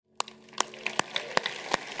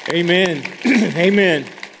Amen. Amen.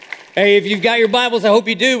 Hey, if you've got your Bibles, I hope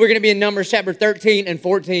you do. We're going to be in Numbers chapter 13 and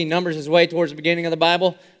 14. Numbers is way towards the beginning of the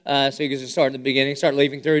Bible, so you can just start at the beginning, start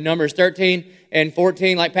leafing through. Numbers 13 and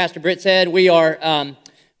 14, like Pastor Britt said, we are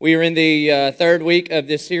in the third week of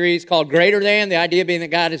this series called Greater Than, the idea being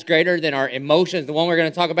that God is greater than our emotions. The one we're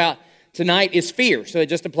going to talk about tonight is fear, so it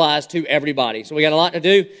just applies to everybody. So we got a lot to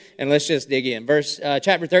do, and let's just dig in.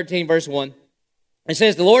 Chapter 13, verse 1, it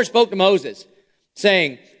says, "The Lord spoke to Moses,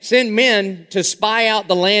 saying, send men to spy out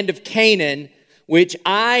the land of Canaan, which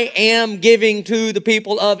I am giving to the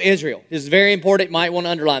people of Israel." This is very important. You might want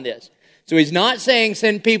to underline this. So he's not saying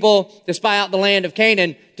send people to spy out the land of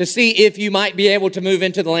Canaan to see if you might be able to move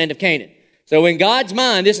into the land of Canaan. So in God's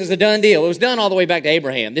mind, this is a done deal. It was done all the way back to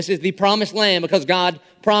Abraham. This is the promised land because God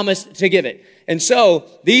promised to give it. And so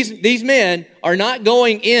these men are not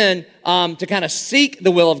going in to kind of seek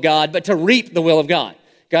the will of God, but to reap the will of God.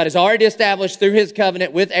 God has already established through his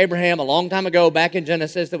covenant with Abraham a long time ago, back in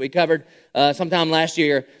Genesis that we covered sometime last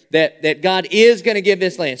year, that God is going to give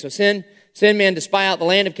this land. So send men to spy out the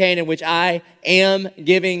land of Canaan, which I am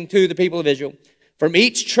giving to the people of Israel. From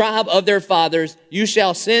each tribe of their fathers, you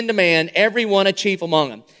shall send a man, every one a chief among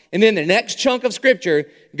them. And then the next chunk of scripture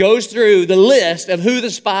goes through the list of who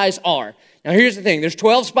the spies are. Now here's the thing, there's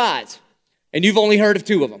 12 spies, and you've only heard of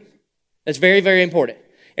 2 of them. That's very, very important.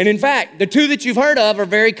 And in fact, the 2 that you've heard of are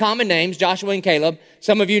very common names, Joshua and Caleb.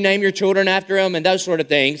 Some of you name your children after them and those sort of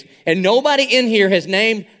things. And nobody in here has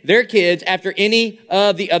named their kids after any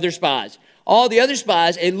of the other spies. All the other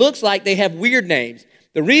spies, it looks like they have weird names.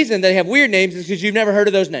 The reason they have weird names is because you've never heard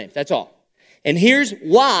of those names. That's all. And here's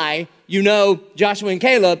why you know Joshua and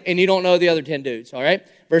Caleb and you don't know the other 10 dudes. All right?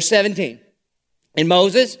 Verse 17. And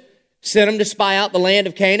Moses sent them to spy out the land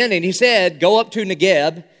of Canaan. And he said, go up to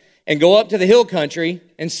Negeb and go up to the hill country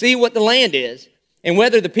and see what the land is, and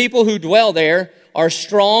whether the people who dwell there are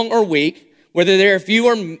strong or weak, whether there are few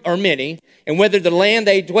or many, and whether the land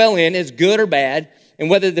they dwell in is good or bad,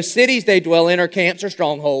 and whether the cities they dwell in are camps or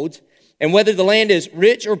strongholds, and whether the land is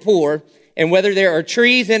rich or poor, and whether there are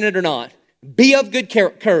trees in it or not. Be of good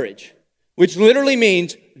courage, which literally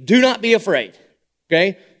means do not be afraid.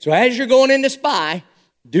 Okay? So as you're going in to spy,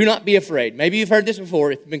 do not be afraid. Maybe you've heard this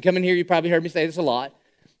before. If you've been coming here, you probably heard me say this a lot.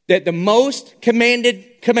 That the most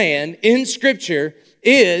commanded command in Scripture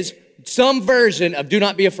is some version of do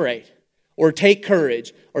not be afraid, or take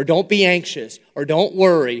courage, or don't be anxious, or don't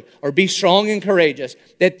worry, or be strong and courageous.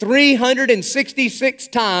 That 366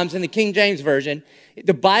 times in the King James Version,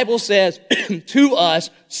 the Bible says to us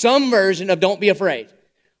some version of don't be afraid.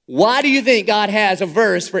 Why do you think God has a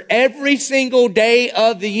verse for every single day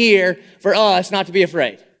of the year for us not to be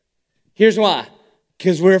afraid? Here's why.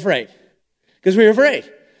 Because we're afraid. Because we're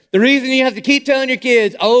afraid. The reason you have to keep telling your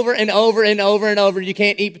kids over and over and over and over you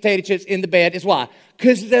can't eat potato chips in the bed is why?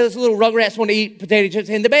 Because those little rugrats want to eat potato chips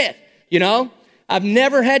in the bed, you know? I've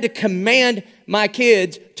never had to command my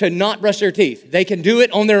kids to not brush their teeth. They can do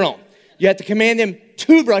it on their own. You have to command them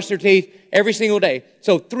to brush their teeth every single day.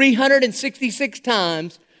 So 366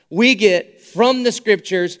 times we get from the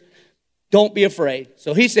Scriptures, don't be afraid.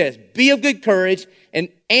 So he says, be of good courage and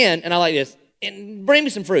I like this, and bring me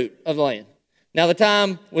some fruit of the land. Now, the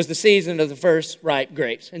time was the season of the first ripe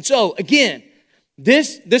grapes. And so, again,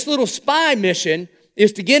 this little spy mission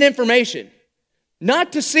is to get information,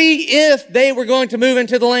 not to see if they were going to move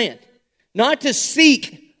into the land, not to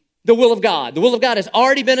seek the will of God. The will of God has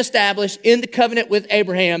already been established in the covenant with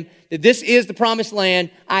Abraham, that this is the promised land.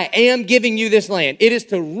 I am giving you this land. It is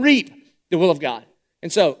to reap the will of God. And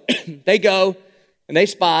so, they go and they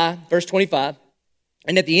spy, verse 25,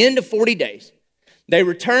 and at the end of 40 days, they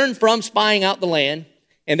returned from spying out the land,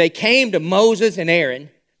 and they came to Moses and Aaron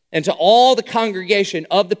and to all the congregation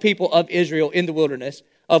of the people of Israel in the wilderness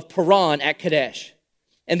of Paran at Kadesh.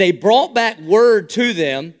 And they brought back word to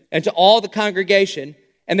them and to all the congregation,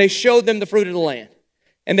 and they showed them the fruit of the land.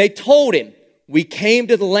 And they told him, we came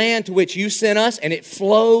to the land to which you sent us, and it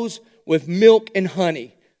flows with milk and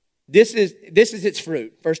honey. This is its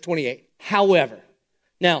fruit. Verse 28. However,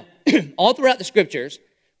 now, all throughout the Scriptures,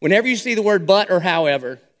 whenever you see the word but or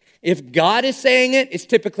however, if God is saying it, it's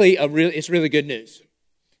typically it's really good news.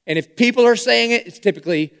 And if people are saying it, it's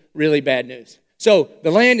typically really bad news. So the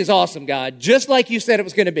land is awesome, God, just like you said it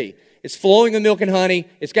was going to be. It's flowing with milk and honey.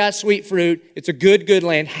 It's got sweet fruit. It's a good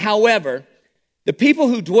land. However, the people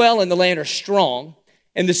who dwell in the land are strong,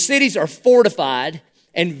 and the cities are fortified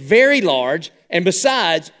and very large. And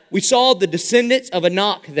besides, we saw the descendants of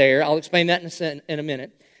Anak there. I'll explain that in a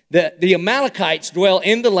minute. The Amalekites dwell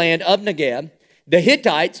in the land of Negeb. The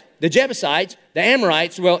Hittites, the Jebusites, the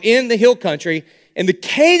Amorites dwell in the hill country. And the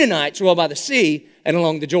Canaanites dwell by the sea and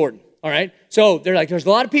along the Jordan. all right? So they're like, there's a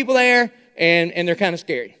lot of people there, and they're kind of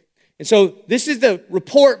scary. And so this is the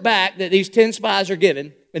report back that these 10 spies are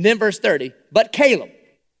given. And then verse 30, but Caleb,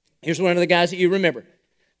 here's one of the guys that you remember.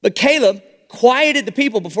 But Caleb quieted the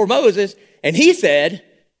people before Moses, and he said,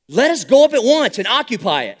 let us go up at once and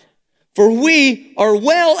occupy it, for we are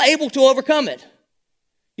well able to overcome it.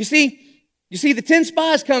 You see, the 10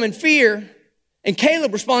 spies come in fear, and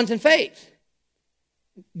Caleb responds in faith.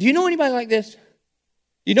 Do you know anybody like this?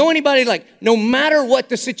 You know anybody like, no matter what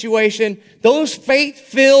the situation, those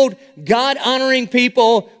faith-filled, God-honoring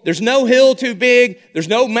people, there's no hill too big, there's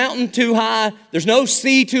no mountain too high, there's no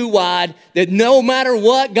sea too wide, that no matter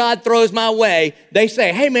what God throws my way, they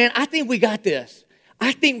say, hey man, I think we got this.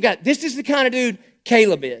 This is the kind of dude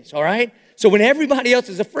Caleb is, all right? So when everybody else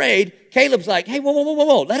is afraid, Caleb's like, hey,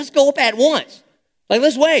 whoa, let us go up at once. Like,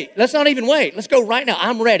 let's wait. Let's not even wait. Let's go right now.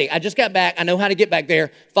 I'm ready. I just got back. I know how to get back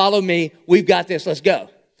there. Follow me. We've got this. Let's go.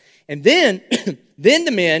 And then the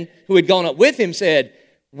men who had gone up with him said,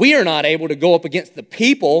 we are not able to go up against the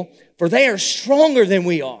people, for they are stronger than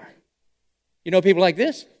we are. You know people like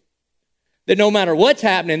this? That no matter what's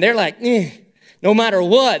happening, they're like, no matter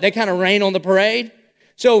what, they kind of rain on the parade.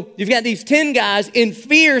 So you've got these 10 guys in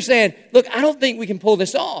fear saying, look, I don't think we can pull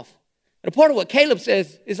this off. And a part of what Caleb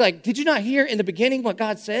says is like, did you not hear in the beginning what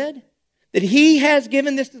God said? That he has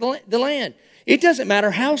given this to the land. It doesn't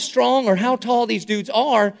matter how strong or how tall these dudes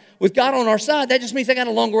are, with God on our side, that just means they got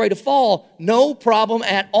a longer way to fall. No problem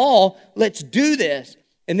at all. Let's do this.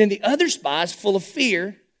 And then the other spies, full of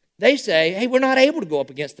fear, they say, hey, we're not able to go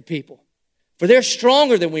up against the people, for they're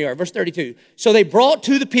stronger than we are. Verse 32. So they brought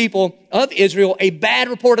to the people of Israel a bad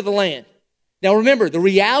report of the land. Now remember, the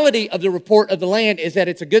reality of the report of the land is that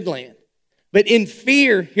it's a good land. But in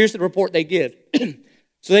fear, here's the report they give.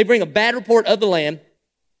 So they bring a bad report of the land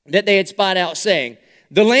that they had spied out, saying,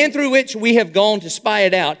 the land through which we have gone to spy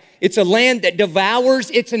it out, it's a land that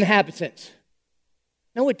devours its inhabitants.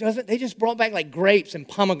 No, it doesn't. They just brought back like grapes and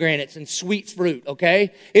pomegranates and sweet fruit,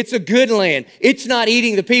 okay? It's a good land. It's not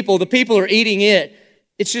eating the people. The people are eating it.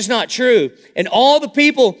 It's just not true. And all the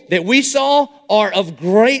people that we saw are of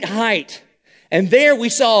great height. And there we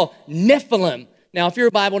saw Nephilim. Now, if you're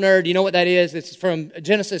a Bible nerd, you know what that is. It's from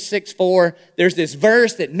Genesis 6:4. There's this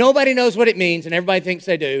verse that nobody knows what it means, and everybody thinks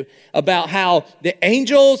they do, about how the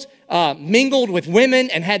angels mingled with women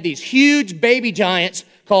and had these huge baby giants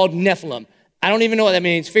called Nephilim. I don't even know what that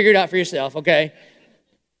means. Figure it out for yourself, okay?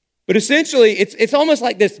 But essentially, it's almost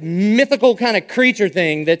like this mythical kind of creature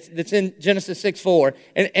thing that's in Genesis 6:4.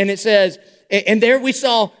 And it says, and there we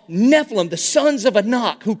saw Nephilim, the sons of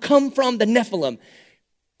Anak, who come from the Nephilim.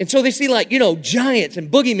 And so they see giants and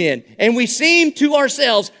boogeymen. And we seem to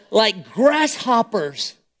ourselves like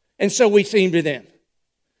grasshoppers. And so we seem to them.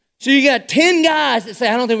 So you got 10 guys that say,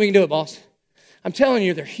 I don't think we can do it, boss. I'm telling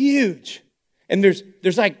you, they're huge. And there's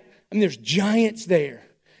giants there.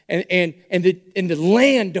 And the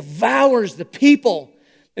land devours the people.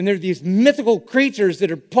 And there are these mythical creatures that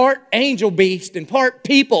are part angel beast and part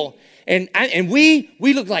people. And we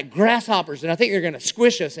look like grasshoppers, and I think they're going to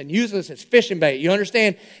squish us and use us as fishing bait. You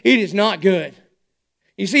understand? It is not good.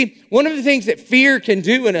 You see, one of the things that fear can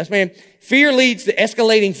do in us, man, fear leads to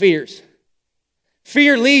escalating fears.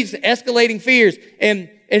 Fear leads to escalating fears. And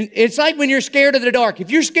it's like when you're scared of the dark. If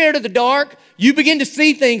you're scared of the dark, you begin to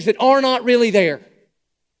see things that are not really there.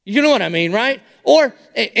 You know what I mean, right?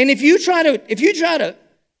 And if you try to,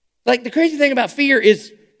 like the crazy thing about fear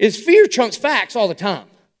is fear trumps facts all the time.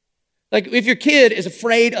 Like if your kid is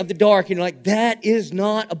afraid of the dark and you're like, that is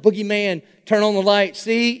not a boogeyman. Turn on the light.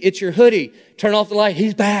 See, it's your hoodie. Turn off the light.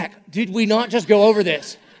 He's back. Did we not just go over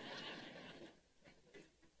this?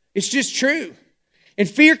 It's just true. And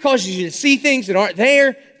fear causes you to see things that aren't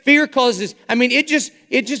there. Fear causes,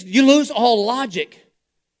 you lose all logic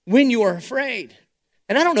when you are afraid.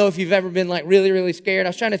 And I don't know if you've ever been like really, really scared. I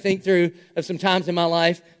was trying to think through of some times in my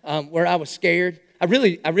life where I was scared. I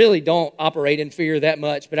really don't operate in fear that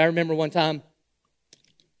much, but I remember one time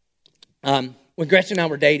when Gretchen and I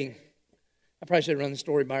were dating. I probably should have run the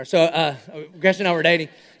story by her. So Gretchen and I were dating,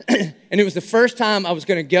 and it was the first time I was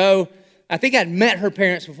going to go. I think I'd met her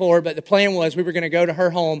parents before, but the plan was we were going to go to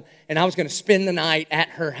her home, and I was going to spend the night at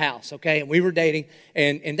her house, okay? And we were dating,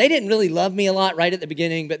 and they didn't really love me a lot right at the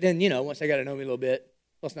beginning, but then, once they got to know me a little bit,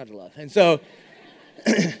 what's not to love? And so,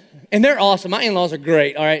 and they're awesome. My in-laws are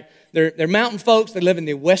great, all right? They're mountain folks. They live in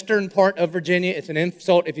the western part of Virginia. It's an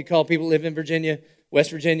insult if you call people who live in Virginia West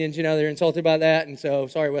Virginians, they're insulted by that. And so,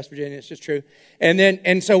 sorry, West Virginia, it's just true.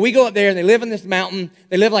 And so we go up there and they live in this mountain.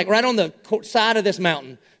 They live like right on the side of this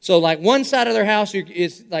mountain. So like one side of their house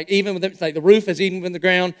is like even with it's like the roof is even with the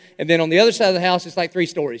ground. And then on the other side of the house, it's like 3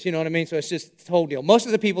 stories. You know what I mean? So it's just the whole deal. Most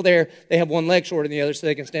of the people there, they have one leg shorter than the other so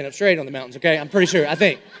they can stand up straight on the mountains. Okay. I'm pretty sure. I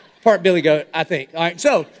think. Part Billy Goat, I think. All right.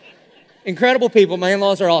 So incredible people. My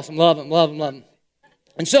in-laws are awesome. Love them, love them, love them.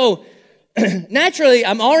 And so naturally,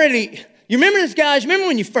 you remember this, guys? You remember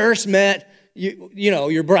when you first met,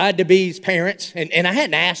 your bride-to-be's parents? And I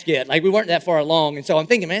hadn't asked yet. Like, we weren't that far along. And so I'm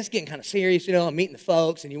thinking, man, it's getting kind of serious. I'm meeting the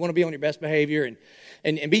folks, and you want to be on your best behavior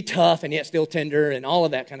and be tough and yet still tender and all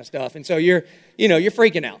of that kind of stuff. And so you're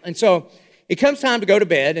freaking out. And so it comes time to go to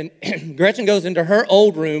bed, and Gretchen goes into her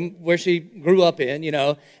old room where she grew up in,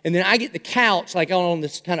 and then I get the couch, like on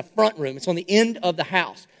this kind of front room. It's on the end of the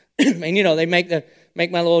house. And, they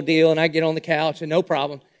make my little deal, and I get on the couch, and no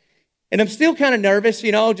problem. And I'm still kind of nervous,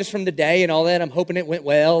 just from the day and all that. I'm hoping it went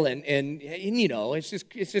well, and it's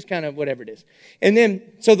just kind of whatever it is. And then,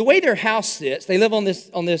 so the way their house sits, they live on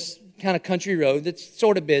this kind of country road that's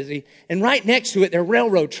sort of busy, and right next to it, there are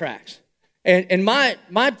railroad tracks. And my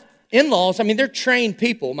in-laws, they're trained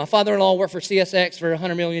people. My father-in-law worked for CSX for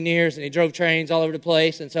 100 million years, and he drove trains all over the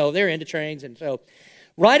place, and so they're into trains. And so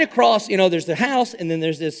right across, there's the house, and then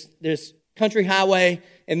there's this country highway,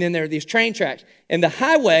 and then there are these train tracks. And the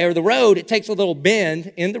highway, or the road, it takes a little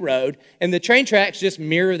bend in the road, and the train tracks just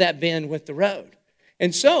mirror that bend with the road.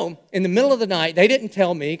 And so, in the middle of the night, they didn't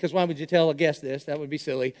tell me, because why would you tell a guest this? That would be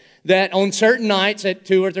silly. That on certain nights at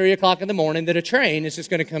 2 or 3 o'clock in the morning, that a train is just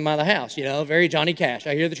going to come out of the house. Very Johnny Cash.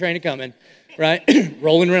 I hear the train coming, right?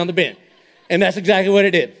 Rolling around the bend. And that's exactly what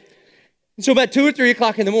it did. And so about 2 or 3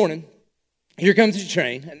 o'clock in the morning, here comes the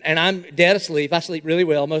train, and I'm dead asleep. I sleep really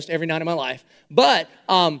well most every night of my life. But,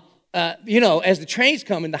 as the train's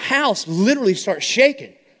coming, the house literally starts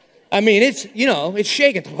shaking. It's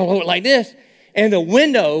shaking like this. And the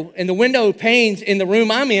window panes in the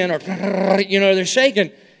room I'm in are, they're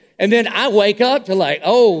shaking. And then I wake up to like,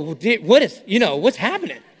 what's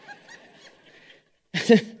happening?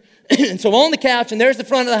 And so I'm on the couch, and there's the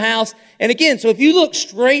front of the house. And again, so if you look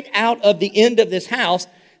straight out of the end of this house,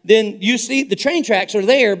 then you see the train tracks are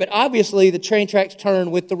there, but obviously the train tracks turn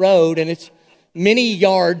with the road, and it's many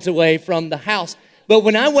yards away from the house. But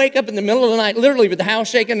when I wake up in the middle of the night, literally with the house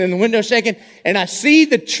shaking and the window shaking, and I see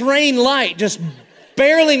the train light just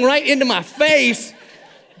barreling right into my face,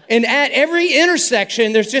 and at every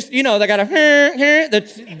intersection, there's just, they got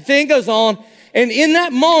the thing goes on, and in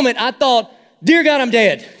that moment, I thought, dear God, I'm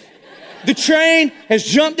dead. The train has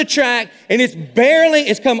jumped the track, and it's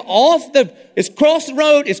crossed the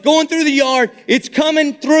road, it's going through the yard, it's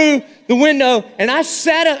coming through the window, and I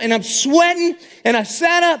sat up, and I'm sweating, and I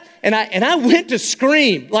sat up, and I went to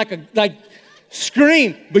scream, like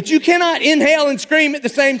scream, but you cannot inhale and scream at the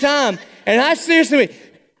same time, and I seriously,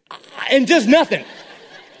 and just nothing.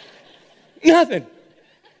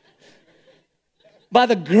 By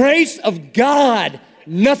the grace of God,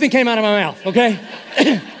 nothing came out of my mouth, okay?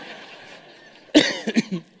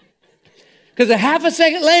 Because a half a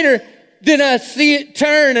second later, then I see it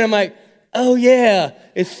turn, and I'm like, oh yeah,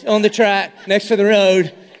 it's on the track next to the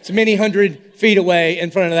road. It's many hundred feet away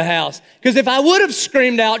in front of the house. Because if I would have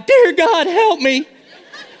screamed out, dear God, help me,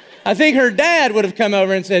 I think her dad would have come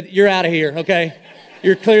over and said, you're out of here, okay?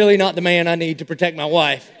 You're clearly not the man I need to protect my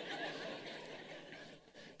wife.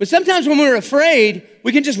 But sometimes when we're afraid,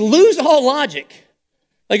 we can just lose all logic.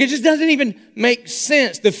 Like, it just doesn't even make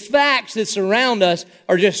sense. The facts that surround us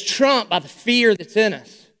are just trumped by the fear that's in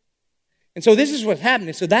us. And so this is what's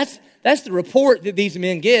happening. So that's the report that these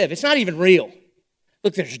men give. It's not even real.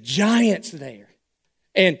 Look, there's giants there.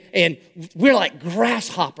 And we're like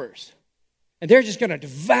grasshoppers. And they're just going to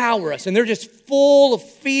devour us. And they're just full of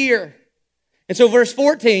fear. And so verse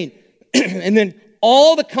 14, and then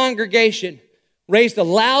all the congregation raised a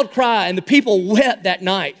loud cry, and the people wept that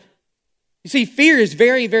night. You see, fear is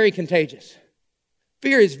very, very contagious.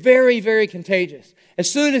 Fear is very, very contagious. As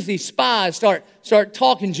soon as these spies start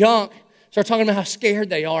talking junk, start talking about how scared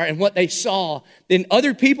they are and what they saw, then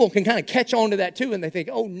other people can kind of catch on to that too, and they think,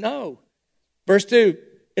 oh no. Verse 2,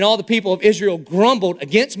 and all the people of Israel grumbled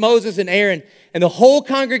against Moses and Aaron, and the whole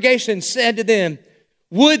congregation said to them,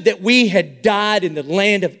 would that we had died in the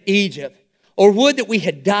land of Egypt, or would that we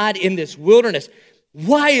had died in this wilderness.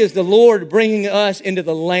 Why is the Lord bringing us into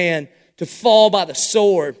the land to fall by the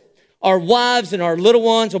sword? Our wives and our little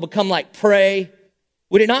ones will become like prey.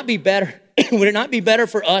 Would it not be better? Would it not be better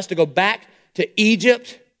for us to go back to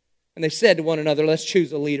Egypt? And they said to one another, let's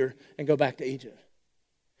choose a leader and go back to Egypt.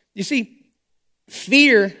 You see,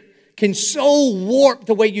 fear can so warp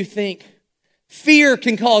the way you think. Fear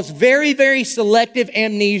can cause very, very selective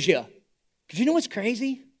amnesia. Because you know what's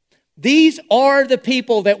crazy? These are the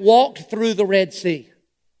people that walked through the Red Sea.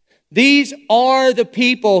 These are the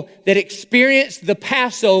people that experienced the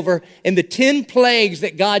Passover and the 10 plagues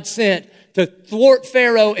that God sent to thwart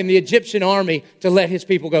Pharaoh and the Egyptian army to let his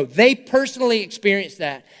people go. They personally experienced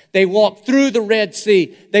that. They walked through the Red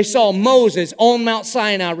Sea. They saw Moses on Mount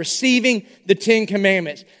Sinai receiving the 10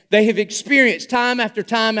 commandments. They have experienced time after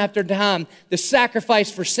time after time the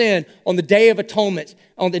sacrifice for sin on the Day of Atonement,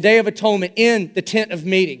 in the tent of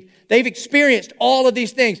meeting. They've experienced all of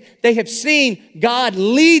these things. They have seen God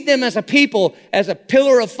lead them as a people, as a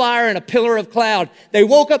pillar of fire and a pillar of cloud. They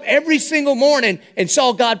woke up every single morning and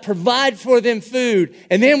saw God provide for them food.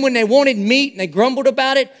 And then when they wanted meat and they grumbled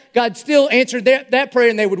about it, God still answered that prayer,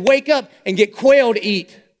 and they would wake up and get quail to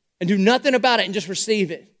eat and do nothing about it and just receive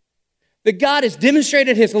it. That God has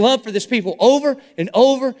demonstrated his love for this people over and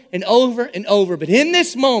over and over and over. But in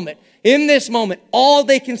this moment, all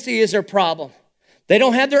they can see is their problem. They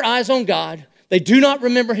don't have their eyes on God. They do not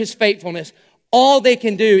remember his faithfulness. All they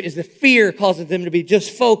can do is the fear causes them to be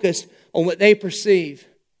just focused on what they perceive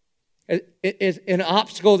as an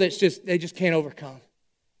obstacle they just can't overcome.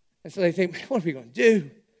 And so they think, what are we going to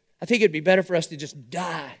do? I think it'd be better for us to just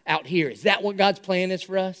die out here. Is that what God's plan is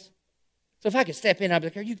for us? So if I could step in, I'd be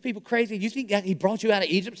like, are you people crazy? You think he brought you out of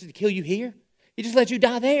Egypt to kill you here? He just let you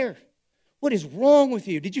die there. What is wrong with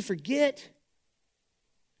you? Did you forget?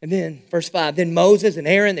 And then, verse 5, then Moses and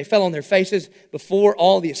Aaron, they fell on their faces before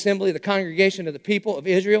all the assembly, the congregation of the people of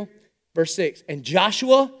Israel. Verse 6, and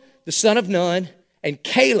Joshua, the son of Nun, and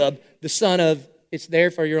Caleb, the son of, it's there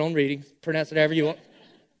for your own reading, pronounce it however you want,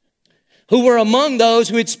 who were among those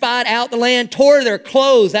who had spied out the land, tore their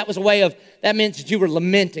clothes. That meant that you were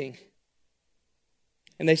lamenting.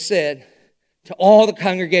 And they said to all the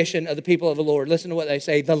congregation of the people of the Lord, listen to what they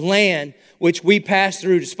say, the land which we passed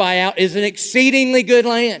through to spy out is an exceedingly good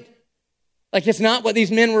land. Like it's not what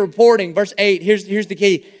these men were reporting. Verse 8, here's the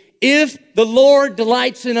key. If the Lord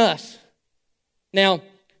delights in us. Now,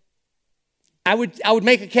 I would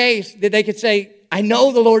make a case that they could say, I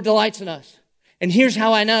know the Lord delights in us. And here's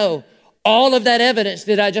how I know. All of that evidence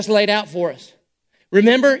that I just laid out for us.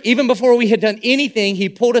 Remember, even before we had done anything, he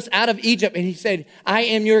pulled us out of Egypt and he said, I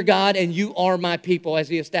am your God and you are my people, as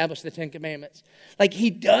he established the 10 commandments. Like he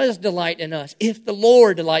does delight in us. If the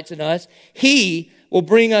Lord delights in us, he will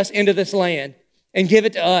bring us into this land and give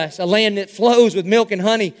it to us, a land that flows with milk and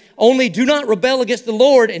honey. Only do not rebel against the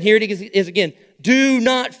Lord. And here it is again. Do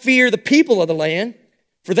not fear the people of the land,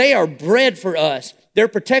 for they are bread for us. Their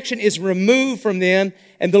protection is removed from them,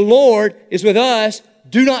 and the Lord is with us.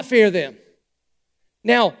 Do not fear them.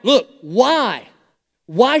 Now, look, why?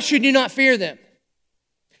 Why should you not fear them?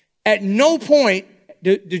 At no point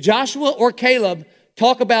do Joshua or Caleb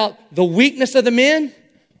talk about the weakness of the men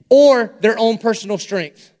or their own personal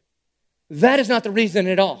strength. That is not the reason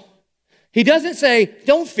at all. He doesn't say,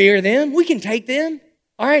 don't fear them. We can take them.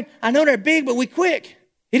 All right, I know they're big, but we quick.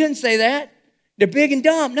 He doesn't say that. They're big and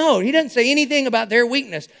dumb. No, he doesn't say anything about their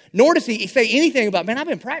weakness, nor does he say anything about, man, I've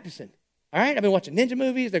been practicing. All right, I've been watching ninja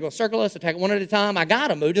movies. They're going to circle us, attack one at a time. I got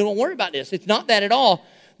them. Don't worry about this. It's not that at all.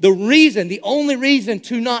 The only reason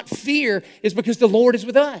to not fear is because the Lord is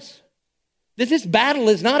with us. This battle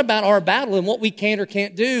is not about our battle and what we can or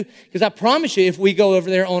can't do, because I promise you, if we go over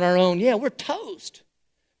there on our own, we're toast.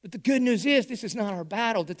 But the good news is this is not our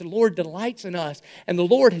battle, that the Lord delights in us, and the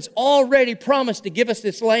Lord has already promised to give us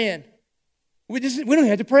this land. We don't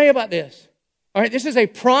have to pray about this. All right, this is a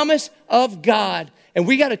promise of God. And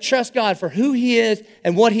we got to trust God for who he is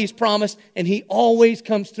and what he's promised. And he always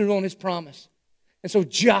comes through on his promise. And so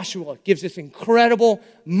Joshua gives this incredible,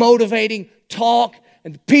 motivating talk.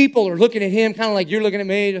 And the people are looking at him kind of like you're looking at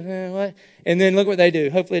me. What? And then look what they do.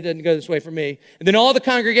 Hopefully it doesn't go this way for me. And then all the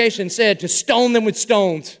congregation said to stone them with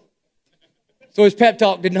stones. So his pep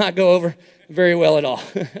talk did not go over very well at all.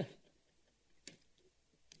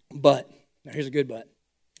 But, now here's a good but.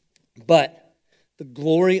 But the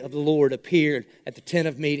glory of the Lord appeared at the tent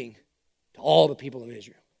of meeting to all the people of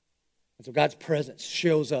Israel. And so God's presence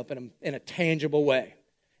shows up in a tangible way.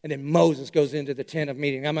 And then Moses goes into the tent of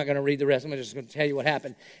meeting. I'm not going to read the rest. I'm just going to tell you what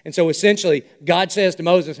happened. And so essentially, God says to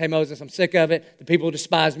Moses, hey, Moses, I'm sick of it. The people who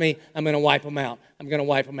despise me, I'm going to wipe them out. I'm going to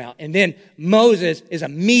wipe them out. And then Moses is a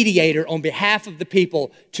mediator on behalf of the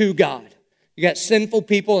people to God. You got sinful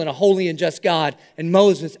people and a holy and just God. And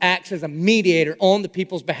Moses acts as a mediator on the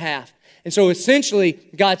people's behalf. And so essentially,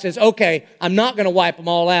 God says, okay, I'm not going to wipe them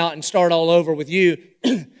all out and start all over with you.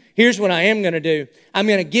 Here's what I am going to do. I'm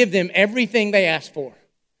going to give them everything they asked for.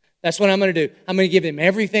 That's what I'm going to do. I'm going to give them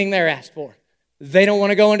everything they're asked for. They don't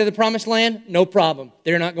want to go into the promised land? No problem.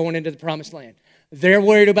 They're not going into the promised land. They're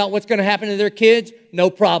worried about what's going to happen to their kids. No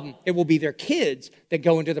problem. It will be their kids that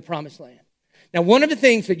go into the promised land. Now, one of the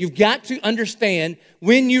things that you've got to understand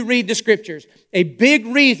when you read the scriptures, a big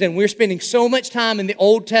reason we're spending so much time in the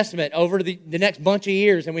Old Testament over the next bunch of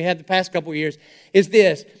years than we have the past couple of years is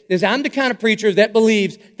this, is I'm the kind of preacher that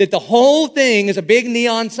believes that the whole thing is a big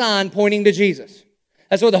neon sign pointing to Jesus.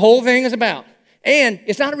 That's what the whole thing is about. And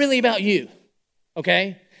it's not really about you,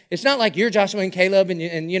 okay? It's not like you're Joshua and Caleb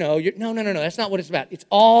and no. That's not what it's about. It's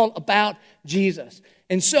all about Jesus.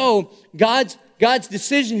 And so God's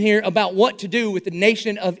decision here about what to do with the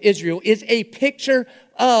nation of Israel is a picture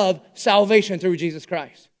of salvation through Jesus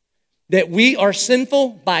Christ. That we are sinful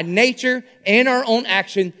by nature and our own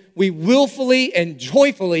action. We willfully and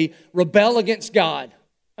joyfully rebel against God.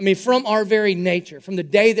 I mean, from our very nature, from the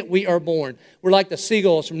day that we are born. We're like the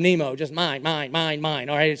seagulls from Nemo, just mine,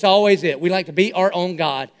 all right? It's always it. We like to be our own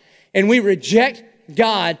God. And we reject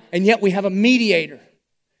God, and yet we have a mediator.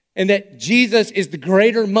 And that Jesus is the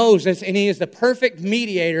greater Moses, and he is the perfect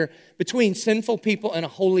mediator between sinful people and a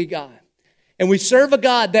holy God. And we serve a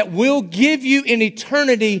God that will give you in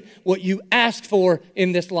eternity what you ask for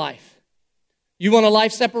in this life. You want a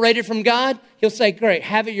life separated from God? He'll say, great,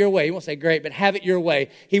 have it your way. He won't say great, but have it your way.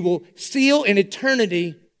 He will seal in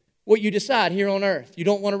eternity what you decide here on earth. You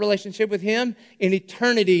don't want a relationship with him? In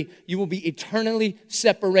eternity, you will be eternally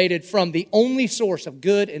separated from the only source of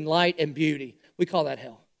good and light and beauty. We call that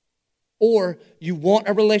hell. Or you want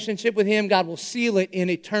a relationship with him, God will seal it in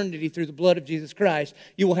eternity through the blood of Jesus Christ.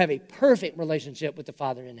 You will have a perfect relationship with the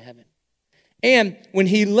Father in heaven. And when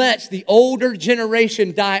he lets the older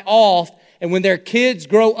generation die off, and when their kids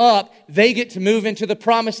grow up, they get to move into the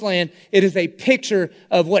promised land. It is a picture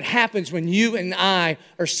of what happens when you and I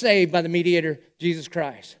are saved by the mediator, Jesus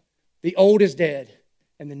Christ. The old is dead,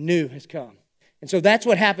 and the new has come. And so that's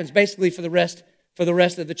what happens basically for the rest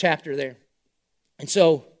of the chapter there. And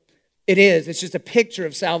so it's just a picture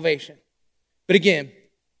of salvation. But again,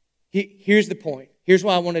 here's the point. Here's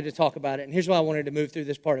why I wanted to talk about it, and here's why I wanted to move through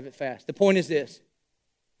this part of it fast. The point is this,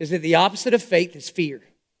 is that the opposite of faith is fear.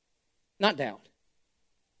 Not doubt.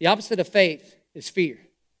 The opposite of faith is fear.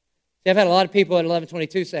 See, I've had a lot of people at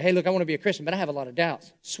 1122 say, hey, look, I want to be a Christian, but I have a lot of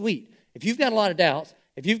doubts. Sweet. If you've got a lot of doubts,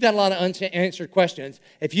 if you've got a lot of unanswered questions,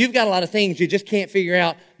 if you've got a lot of things you just can't figure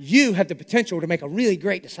out, you have the potential to make a really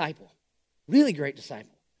great disciple. Really great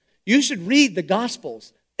disciple. You should read the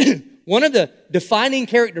Gospels. One of the defining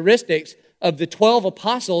characteristics of the 12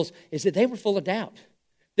 apostles is that they were full of doubt.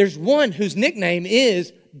 There's one whose nickname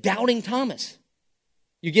is Doubting Thomas.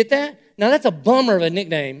 You get that? Now, that's a bummer of a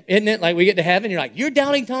nickname, isn't it? Like, we get to heaven, you're like, you're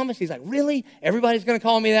Doubting Thomas? He's like, really? Everybody's going to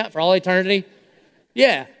call me that for all eternity?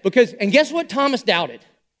 Yeah, and guess what Thomas doubted?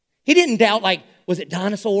 He didn't doubt, like, was it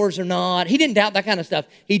dinosaurs or not? He didn't doubt that kind of stuff.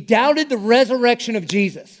 He doubted the resurrection of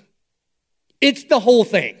Jesus. It's the whole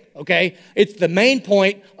thing, okay? It's the main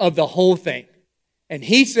point of the whole thing. And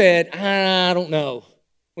he said, I don't know.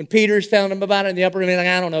 When Peter's telling him about it in the upper room, he's like,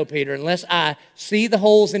 I don't know, Peter, unless I see the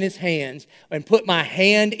holes in his hands and put my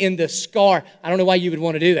hand in the scar. I don't know why you would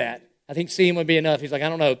want to do that. I think seeing would be enough. He's like, I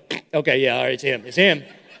don't know. Okay, yeah, all right, it's him. It's him.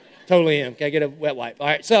 Totally him. Okay, get a wet wipe. All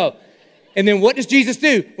right, so, and then what does Jesus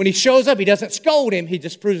do? When he shows up, he doesn't scold him. He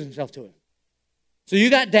just proves himself to him. So you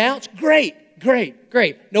got doubts? Great.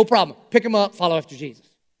 No problem. Pick him up, follow after Jesus.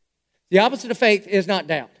 The opposite of faith is not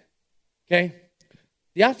doubt. Okay?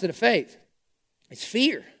 The opposite of faith is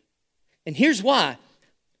fear. And here's why.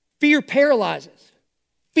 Fear paralyzes.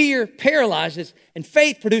 Fear paralyzes, and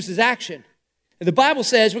faith produces action. And the Bible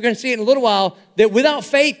says, we're going to see it in a little while, that without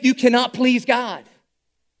faith, you cannot please God.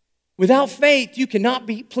 Without faith, you cannot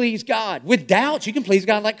please God. With doubts, you can please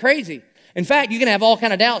God like crazy. In fact, you can have all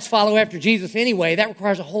kind of doubts, follow after Jesus anyway. That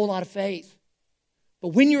requires a whole lot of faith. But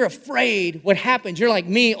when you're afraid, what happens? You're like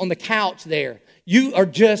me on the couch there. You are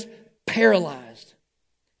just paralyzed.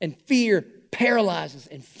 And fear paralyzes,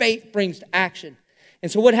 and faith brings to action.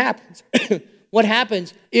 And so what happens? What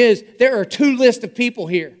happens is there are two lists of people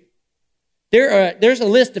here. There's a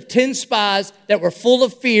list of 10 spies that were full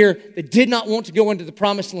of fear, that did not want to go into the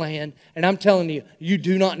promised land. And I'm telling you, you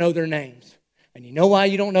do not know their names. And you know why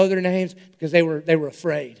you don't know their names? Because they were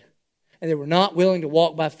afraid. And they were not willing to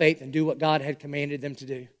walk by faith and do what God had commanded them to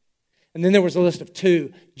do. And then there was a list of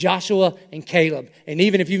 2, Joshua and Caleb. And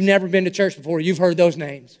even if you've never been to church before, you've heard those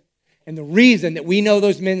names. And the reason that we know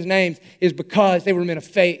those men's names is because they were men of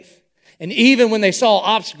faith. And even when they saw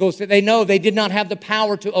obstacles that they know they did not have the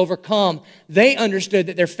power to overcome, they understood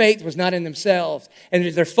that their faith was not in themselves and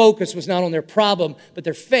that their focus was not on their problem, but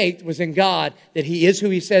their faith was in God, that He is who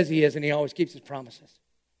He says He is and He always keeps His promises.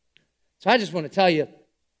 So I just want to tell you,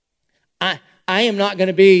 I am not going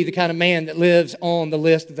to be the kind of man that lives on the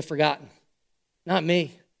list of the forgotten. Not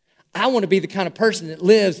me. I want to be the kind of person that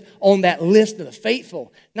lives on that list of the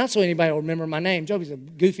faithful. Not so anybody will remember my name. Joby's a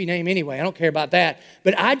goofy name anyway. I don't care about that.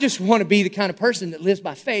 But I just want to be the kind of person that lives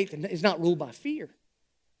by faith and is not ruled by fear.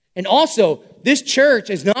 And also, this church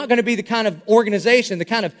is not going to be the kind of organization, the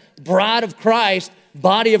kind of bride of Christ,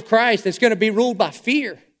 body of Christ that's going to be ruled by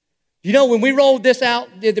fear. You know, when we rolled this out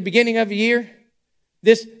at the beginning of the year,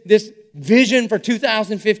 this vision for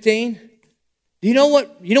 2015, do you know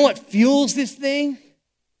what fuels this thing?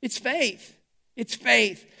 It's faith. It's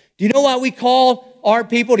faith. Do you know why we call our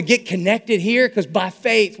people to get connected here? Because by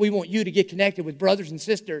faith, we want you to get connected with brothers and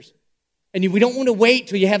sisters. And we don't want to wait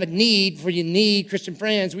till you have a need for you need Christian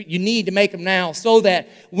friends. You need to make them now so that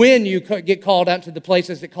when you get called out to the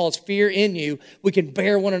places that cause fear in you, we can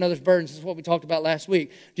bear one another's burdens. This is what we talked about last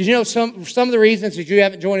week. Did you know some of the reasons that you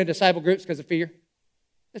haven't joined a disciple group is because of fear?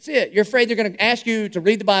 That's it. You're afraid they're going to ask you to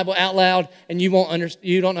read the Bible out loud and you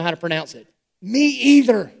don't know how to pronounce it. Me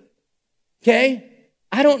either. Okay?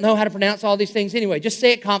 I don't know how to pronounce all these things anyway. Just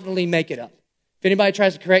say it confidently, make it up. If anybody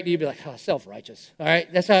tries to correct you, you'll be like, oh, self-righteous. All right?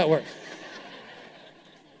 That's how it works.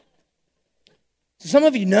 So some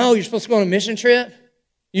of you know you're supposed to go on a mission trip.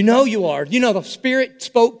 You know you are. You know the Spirit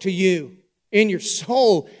spoke to you in your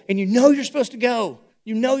soul, and you know you're supposed to go.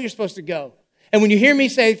 You know you're supposed to go. And when you hear me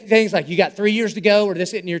say things like, you got 3 years to go, or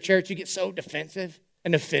this in your church, you get so defensive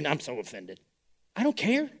and offended. I'm so offended. I don't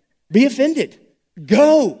care. Be offended.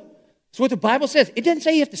 Go. That's what the Bible says. It doesn't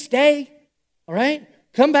say you have to stay, all right?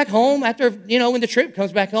 Come back home after, when the trip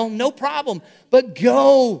comes back home, no problem. But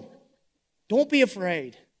go. Don't be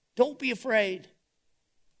afraid. Don't be afraid.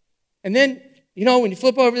 And then, when you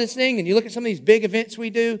flip over this thing and you look at some of these big events we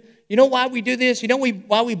do, you know why we do this? You know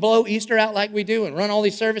why we blow Easter out like we do and run all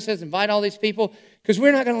these services, invite all these people? Because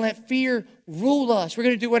we're not going to let fear rule us. We're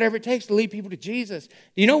going to do whatever it takes to lead people to Jesus. Do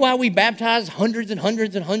you know why we baptize hundreds and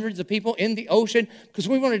hundreds and hundreds of people in the ocean? Because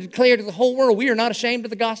we want to declare to the whole world we are not ashamed of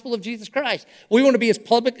the gospel of Jesus Christ. We want to be as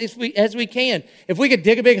public as we can. If we could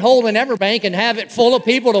dig a big hole in Everbank and have it full of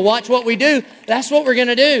people to watch what we do, that's what we're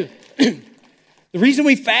going to do. The reason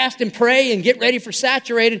we fast and pray and get ready for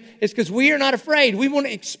saturated is because we are not afraid. We want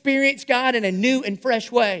to experience God in a new and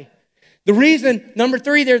fresh way. The reason, number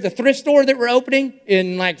 3, there's a thrift store that we're opening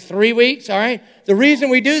in like 3 weeks, all right? The reason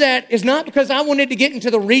we do that is not because I wanted to get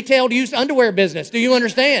into the retail used underwear business. Do you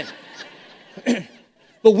understand?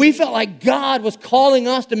 But we felt like God was calling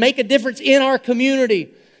us to make a difference in our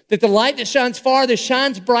community. That the light that shines farthest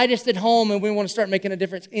shines brightest at home, and we want to start making a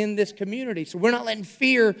difference in this community. So we're not letting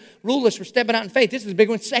fear rule us. We're stepping out in faith. This is a big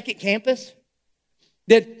one, second campus.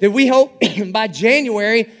 That we hope by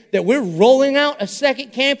January that we're rolling out a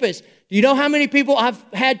second campus. Do you know how many people I've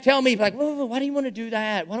had tell me, like, whoa, why do you want to do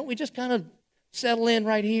that? Why don't we just kind of settle in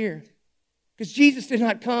right here? Because Jesus did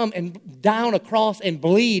not come and die on a cross and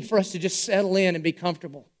bleed for us to just settle in and be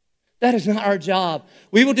comfortable. That is not our job.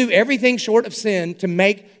 We will do everything short of sin to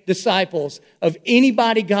make disciples of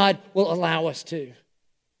anybody God will allow us to.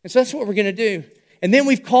 And so that's what we're going to do. And then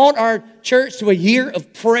we've called our church to a year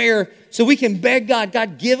of prayer so we can beg God,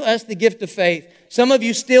 God, give us the gift of faith. Some of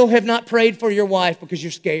you still have not prayed for your wife because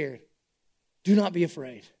you're scared. Do not be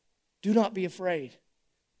afraid. Do not be afraid.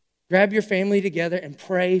 Grab your family together and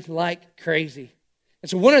pray like crazy. And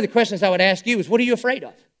so one of the questions I would ask you is, what are you afraid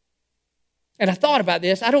of? And I thought about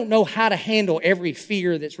this. I don't know how to handle every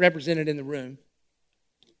fear that's represented in the room.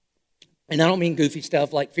 And I don't mean goofy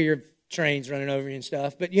stuff like fear of trains running over you and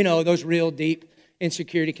stuff, but those real deep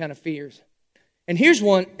insecurity kind of fears. And here's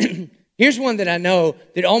one that I know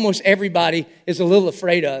that almost everybody is a little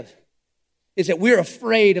afraid of, is that we're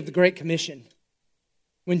afraid of the Great Commission.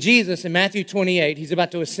 When Jesus, in Matthew 28, he's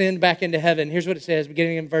about to ascend back into heaven, here's what it says,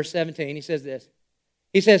 beginning in verse 17. He says this.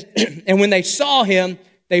 He says, and when they saw him,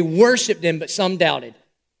 they worshiped him, but some doubted,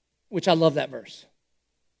 which I love that verse.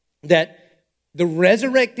 That the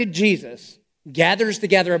resurrected Jesus gathers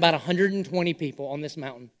together about 120 people on this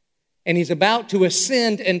mountain, and he's about to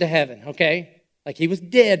ascend into heaven, okay? Like he was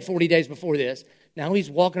dead 40 days before this. Now he's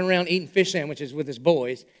walking around eating fish sandwiches with his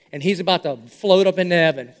boys, and he's about to float up into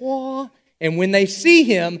heaven. And when they see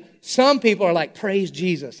him, some people are like, praise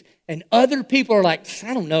Jesus. And other people are like,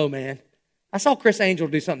 I don't know, man. I saw Chris Angel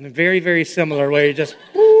do something very, very similar where he just,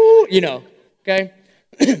 okay?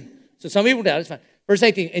 So some people doubt, it's fine. Verse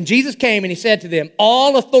 18, and Jesus came and he said to them,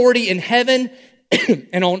 all authority in heaven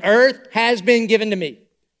and on earth has been given to me.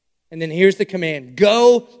 And then here's the command,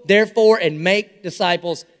 go therefore and make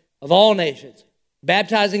disciples of all nations,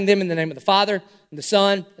 baptizing them in the name of the Father and the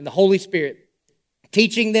Son and the Holy Spirit,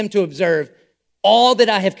 teaching them to observe all that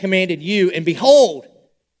I have commanded you. And behold,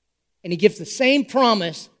 and he gives the same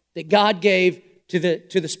promise that God gave to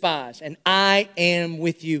the spies. And I am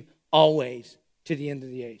with you always, to the end of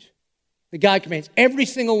the age. That God commands every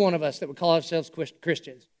single one of us that would call ourselves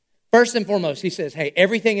Christians. First and foremost, he says, hey,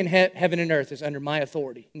 everything in heaven and earth is under my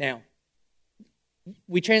authority. Now,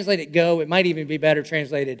 we translate it go. It might even be better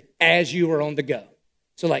translated as you are on the go.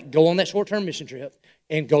 So like go on that short-term mission trip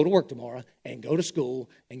and go to work tomorrow and go to school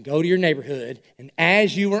and go to your neighborhood. And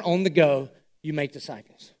as you are on the go, you make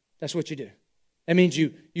disciples. That's what you do. That means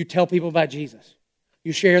you tell people about Jesus.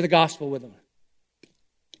 You share the gospel with them.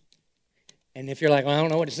 And if you're like, well, I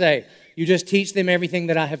don't know what to say, you just teach them everything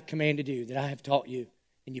that I have commanded you, that I have taught you.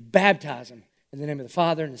 And you baptize them in the name of the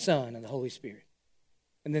Father and the Son and the Holy Spirit.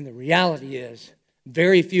 And then the reality is,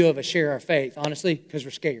 very few of us share our faith, honestly, because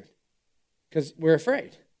we're scared. Because we're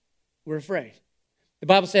afraid. We're afraid. The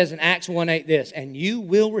Bible says in Acts 1:8 this, and you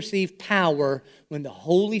will receive power when the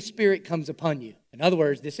Holy Spirit comes upon you. In other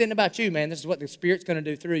words, this isn't about you, man. This is what the Spirit's going to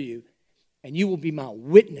do through you. And you will be my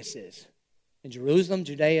witnesses in Jerusalem,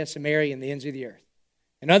 Judea, Samaria, and the ends of the earth.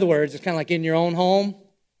 In other words, it's kind of like in your own home,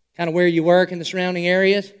 kind of where you work in the surrounding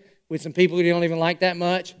areas, with some people who you don't even like that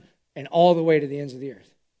much, and all the way to the ends of the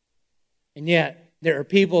earth. And yet, there are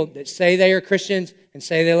people that say they are Christians and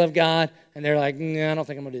say they love God, and they're like, I don't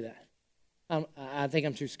think I'm going to do that. I think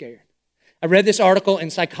I'm too scared. I read this article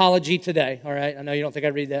in Psychology Today, all right? I know you don't think I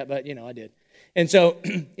read that, but, I did. And so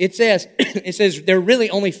it says there are really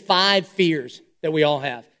only 5 fears that we all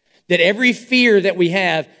have. That every fear that we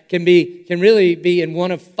have can really be in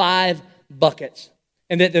one of 5 buckets.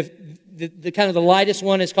 And that the kind of the lightest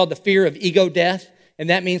one is called the fear of ego death, and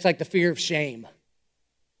that means like the fear of shame.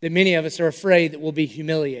 That many of us are afraid that we'll be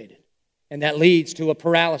humiliated, and that leads to a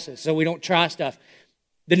paralysis, so we don't try stuff.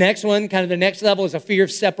 The next one, kind of the next level, is a fear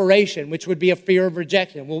of separation, which would be a fear of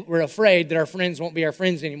rejection. We're afraid that our friends won't be our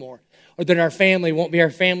friends anymore, or that our family won't be our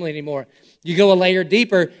family anymore. You go a layer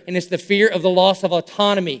deeper, and it's the fear of the loss of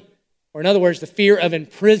autonomy, or in other words, the fear of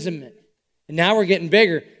imprisonment. And now we're getting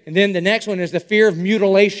bigger. And then the next one is the fear of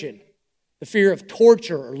mutilation, the fear of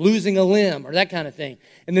torture or losing a limb or that kind of thing.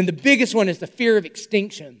 And then the biggest one is the fear of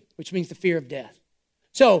extinction, which means the fear of death.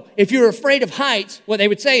 So if you're afraid of heights, what they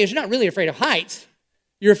would say is you're not really afraid of heights.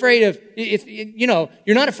 You're afraid of,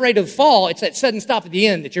 you're not afraid of the fall. It's that sudden stop at the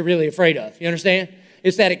end that you're really afraid of. You understand?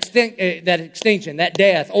 It's that extinction, that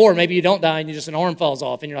death. Or maybe you don't die and just an arm falls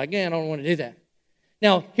off and you're like, I don't want to do that.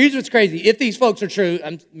 Now, here's what's crazy. If these folks are true,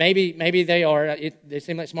 maybe they are. They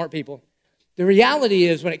seem like smart people. The reality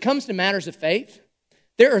is, when it comes to matters of faith,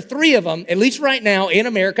 there are 3 of them, at least right now in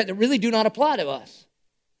America, that really do not apply to us.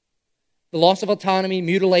 The loss of autonomy,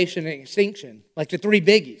 mutilation, and extinction, like the 3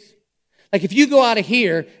 biggies. Like if you go out of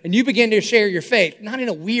here and you begin to share your faith, not in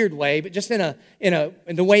a weird way, but just in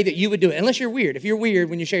the way that you would do it. Unless you're weird. If you're weird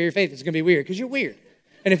when you share your faith, it's going to be weird because you're weird.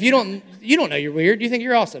 And if you don't know you're weird, you think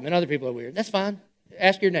you're awesome, and other people are weird. That's fine.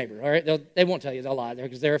 Ask your neighbor, all right? They won't tell you, they'll lie there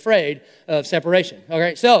because they're afraid of separation, all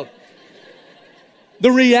right? So,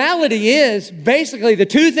 the reality is, basically, the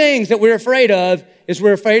 2 things that we're afraid of is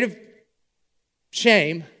we're afraid of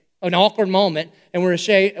shame, an awkward moment, and we're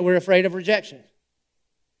afraid of rejection.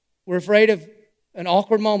 We're afraid of an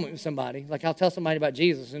awkward moment with somebody. Like I'll tell somebody about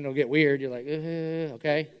Jesus and it'll get weird. You're like,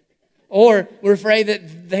 okay. Or we're afraid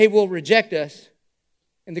that they will reject us.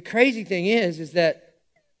 And the crazy thing is that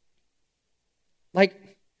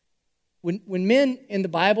like, when men in the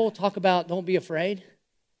Bible talk about don't be afraid,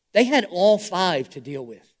 they had all 5 to deal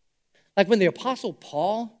with. Like when the Apostle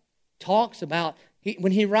Paul talks about,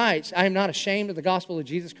 when he writes, I am not ashamed of the gospel of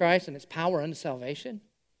Jesus Christ and its power unto salvation.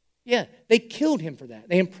 Yeah, they killed him for that.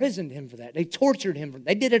 They imprisoned him for that. They tortured him for that.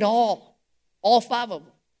 They did it all 5 of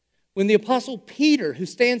them. When the Apostle Peter, who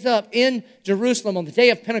stands up in Jerusalem on the day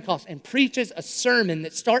of Pentecost and preaches a sermon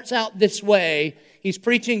that starts out this way, he's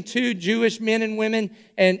preaching to Jewish men and women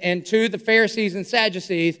and to the Pharisees and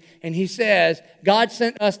Sadducees, and he says, God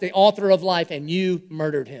sent us the author of life, and you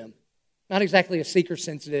murdered him. Not exactly a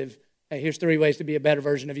seeker-sensitive, hey, here's 3 ways to be a better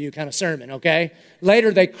version of you kind of sermon, okay?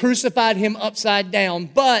 Later, they crucified him upside down.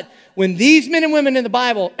 But when these men and women in the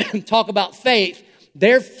Bible talk about faith,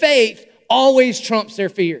 their faith always trumps their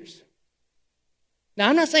fears. Now,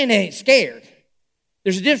 I'm not saying they ain't scared.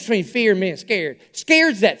 There's a difference between fear and being scared.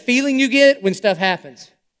 Scared's that feeling you get when stuff happens.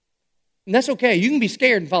 And that's okay. You can be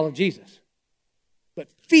scared and follow Jesus. But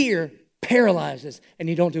fear paralyzes, and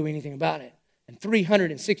you don't do anything about it. And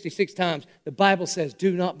 366 times, the Bible says,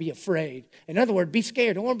 do not be afraid. In other words, be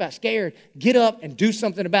scared. Don't worry about scared. Get up and do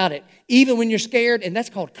something about it, even when you're scared, and that's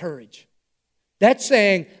called courage. That's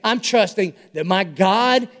saying, I'm trusting that my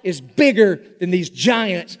God is bigger than these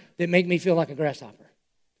giants that make me feel like a grasshopper.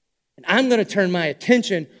 And I'm going to turn my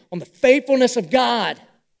attention on the faithfulness of God,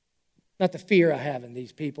 not the fear I have in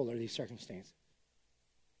these people or these circumstances.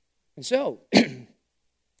 And so,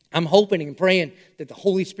 I'm hoping and praying that the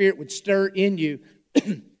Holy Spirit would stir in you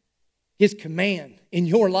His command in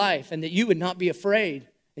your life, and that you would not be afraid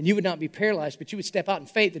and you would not be paralyzed, but you would step out in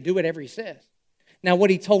faith and do whatever He says. Now, what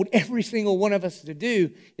He told every single one of us to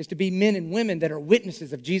do is to be men and women that are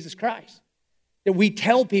witnesses of Jesus Christ, that we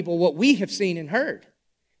tell people what we have seen and heard.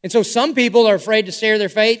 And so some people are afraid to share their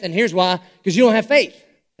faith, and here's why: because you don't have faith.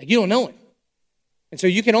 Like, you don't know Him. And so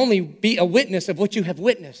you can only be a witness of what you have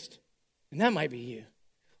witnessed, and that might be you.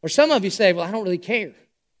 Or some of you say, well, I don't really care.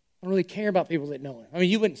 I don't really care about people that know Him. I mean,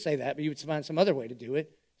 you wouldn't say that, but you would find some other way to do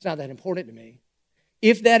it. It's not that important to me.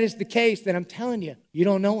 If that is the case, then I'm telling you, you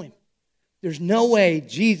don't know Him. There's no way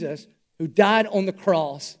Jesus, who died on the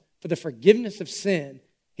cross for the forgiveness of sin,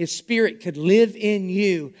 His Spirit could live in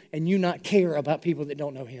you and you not care about people that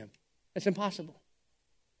don't know Him. That's impossible.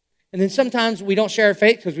 And then sometimes we don't share our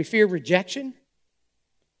faith because we fear rejection.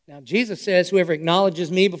 Now, Jesus says, whoever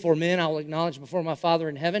acknowledges me before men, I will acknowledge before my Father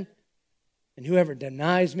in heaven. And whoever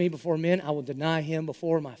denies me before men, I will deny him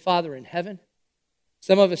before my Father in heaven.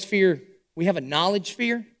 Some of us fear, we have a knowledge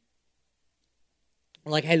fear.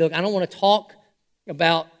 We're like, hey, look, I don't want to talk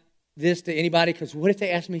about this to anybody because what if they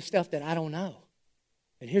ask me stuff that I don't know?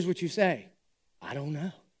 And here's what you say: I don't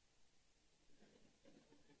know.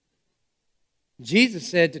 Jesus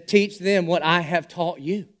said to teach them what I have taught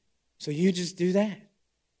you. So you just do that.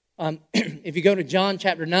 If you go to John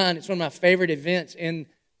chapter 9, it's one of my favorite events in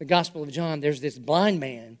the Gospel of John. There's this blind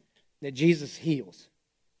man that Jesus heals.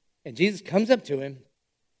 And Jesus comes up to him,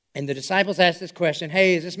 and the disciples ask this question: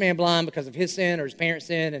 hey, is this man blind because of his sin or his parents'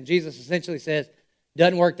 sin? And Jesus essentially says,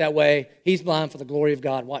 doesn't work that way. He's blind for the glory of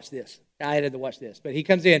God. Watch this. I had to watch this. But he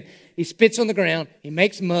comes in, he spits on the ground, he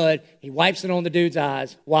makes mud, he wipes it on the dude's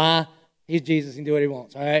eyes. Why? He's Jesus, he can do what he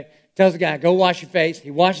wants, all right? Tells the guy, go wash your face.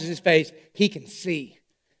 He washes his face. He can see.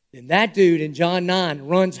 Then that dude in John 9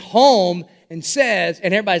 runs home and says,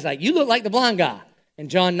 and everybody's like, you look like the blind guy. In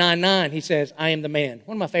John 9:9, he says, I am the man.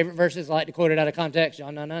 One of my favorite verses, I like to quote it out of context.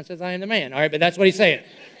 John 9:9 says, I am the man. All right, but that's what he's saying.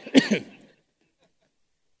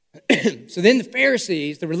 So then the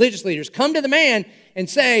Pharisees, the religious leaders, come to the man and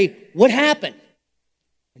say, what happened?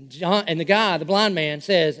 And the guy, the blind man,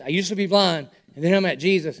 says, I used to be blind, and then I met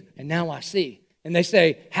Jesus, and now I see. And they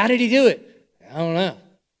say, how did he do it? I don't know.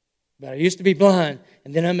 But I used to be blind,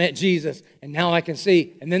 and then I met Jesus, and now I can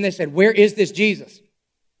see. And then they said, where is this Jesus?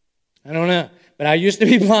 I don't know. But I used to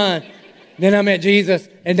be blind, then I met Jesus,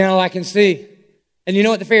 and now I can see. And you know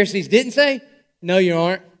what the Pharisees didn't say? No, you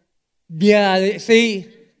aren't. Yeah, see,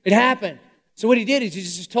 it happened. So what he did is he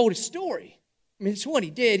just told his story. I mean, it's what he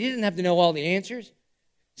did. He didn't have to know all the answers.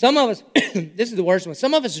 Some of us, this is the worst one,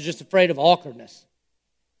 some of us are just afraid of awkwardness.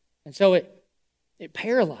 And so it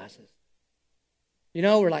paralyzes. You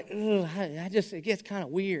know, we're like, it gets kind of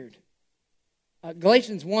weird.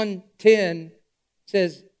 Galatians 1:10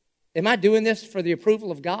 says, am I doing this for the approval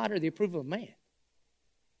of God or the approval of man?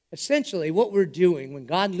 Essentially, what we're doing when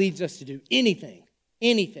God leads us to do anything,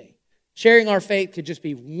 sharing our faith could just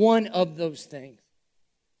be one of those things.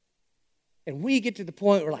 And we get to the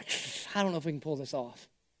point where we're like, I don't know if we can pull this off.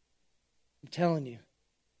 I'm telling you,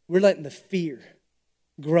 we're letting the fear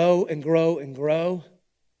grow and grow and grow.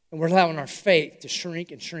 And we're allowing our faith to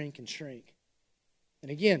shrink and shrink and shrink.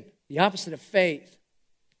 And again, the opposite of faith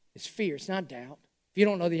is fear. It's not doubt. If you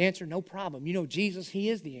don't know the answer, no problem. You know Jesus, He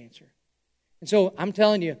is the answer. And so I'm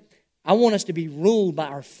telling you, I want us to be ruled by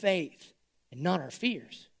our faith and not our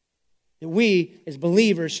fears. That we, as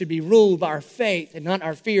believers, should be ruled by our faith and not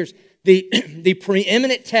our fears. The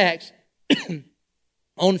preeminent text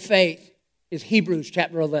on faith is Hebrews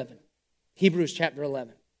chapter 11. Hebrews chapter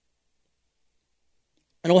 11.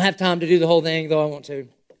 I don't have time to do the whole thing, though I want to.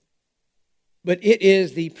 But it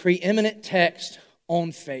is the preeminent text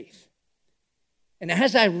on faith. And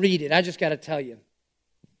as I read it, I just got to tell you,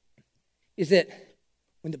 is that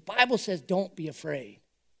when the Bible says don't be afraid,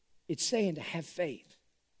 it's saying to have faith.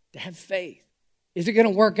 To have faith. Is it going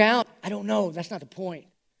to work out? I don't know. That's not the point.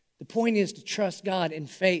 The point is to trust God in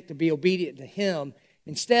faith, to be obedient to Him,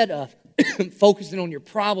 instead of focusing on your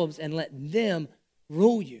problems and letting them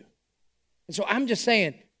rule you. And so I'm just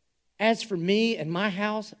saying, as for me and my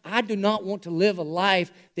house, I do not want to live a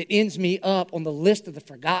life that ends me up on the list of the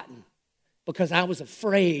forgotten because I was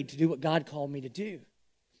afraid to do what God called me to do.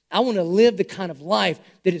 I want to live the kind of life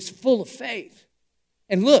that is full of faith.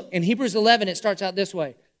 And look, in Hebrews 11, it starts out this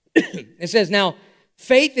way. It says, now,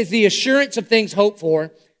 faith is the assurance of things hoped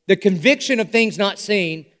for, the conviction of things not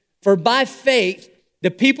seen. For by faith,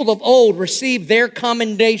 the people of old received their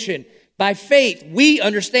commendation. By faith, we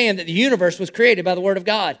understand that the universe was created by the Word of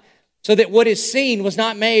God, so that what is seen was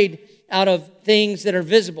not made out of things that are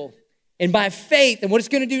visible. And by faith, and what it's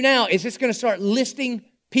going to do now is it's going to start listing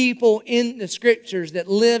people in the Scriptures that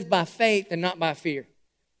lived by faith and not by fear.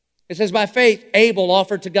 It says, by faith, Abel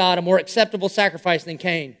offered to God a more acceptable sacrifice than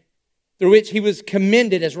Cain, through which he was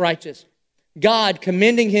commended as righteous. God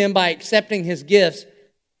commending him by accepting his gifts,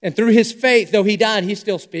 and through his faith, though he died, he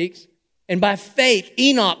still speaks. And by faith,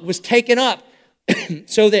 Enoch was taken up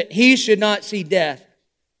so that he should not see death.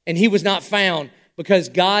 And he was not found because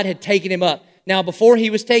God had taken him up. Now, before he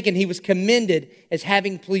was taken, he was commended as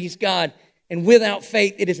having pleased God. And without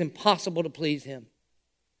faith, it is impossible to please him.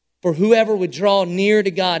 For whoever would draw near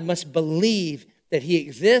to God must believe that he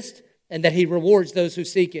exists and that he rewards those who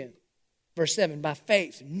seek him. Verse 7, by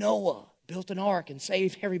faith, Noah built an ark and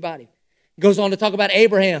saved everybody. It goes on to talk about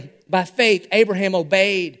Abraham. By faith, Abraham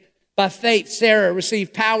obeyed. By faith, Sarah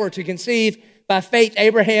received power to conceive. By faith,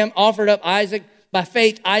 Abraham offered up Isaac. By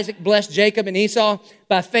faith, Isaac blessed Jacob and Esau.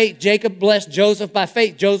 By faith, Jacob blessed Joseph. By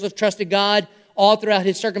faith, Joseph trusted God all throughout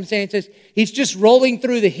his circumstances. He's just rolling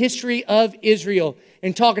through the history of Israel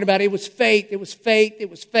and talking about it was faith, it was faith, it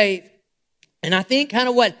was faith. And I think kind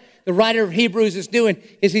of what the writer of Hebrews is doing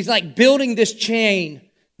is he's like building this chain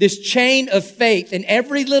of faith. And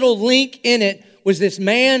every little link in it was this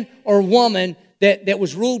man or woman that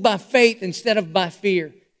was ruled by faith instead of by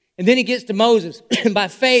fear. And then he gets to Moses. By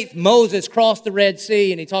faith, Moses crossed the Red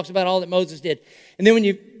Sea, and he talks about all that Moses did. And then when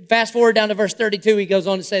you fast forward down to verse 32, he goes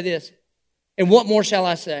on to say this, and what more shall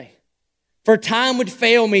I say? For time would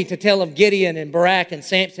fail me to tell of Gideon and Barak and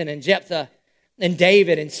Samson and Jephthah and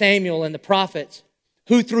David and Samuel and the prophets,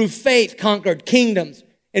 who through faith conquered kingdoms,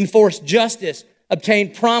 enforced justice,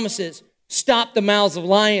 obtained promises, stopped the mouths of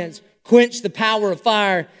lions, quenched the power of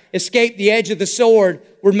fire, escaped the edge of the sword,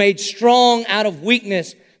 were made strong out of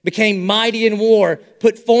weakness, became mighty in war,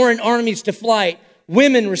 put foreign armies to flight.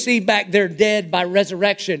 Women received back their dead by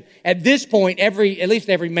resurrection. At this point, at least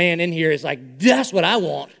every man in here is like, that's what I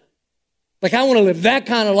want. Like, I want to live that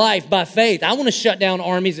kind of life by faith. I want to shut down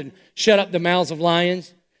armies and shut up the mouths of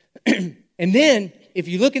lions. And then, if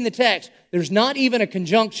you look in the text, there's not even a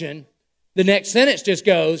conjunction. The next sentence just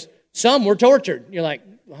goes, some were tortured. You're like,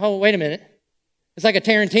 oh, wait a minute. It's like a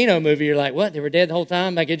Tarantino movie. You're like, what? They were dead the whole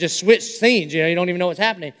time? Like, it just switched scenes. You don't even know what's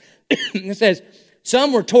happening. It says,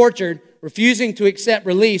 some were tortured, refusing to accept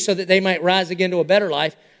release so that they might rise again to a better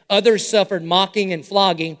life. Others suffered mocking and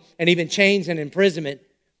flogging and even chains and imprisonment.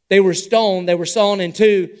 They were stoned. They were sawn in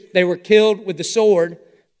two. They were killed with the sword.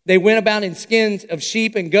 They went about in skins of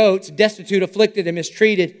sheep and goats, destitute, afflicted, and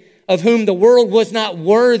mistreated, of whom the world was not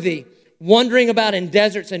worthy, wandering about in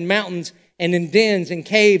deserts and mountains and in dens and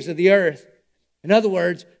caves of the earth. In other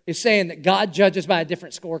words, it's saying that God judges by a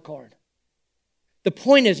different scorecard. The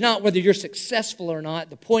point is not whether you're successful or not.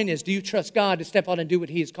 The point is, do you trust God to step out and do what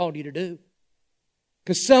He has called you to do?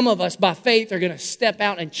 Because some of us, by faith, are going to step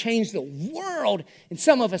out and change the world. And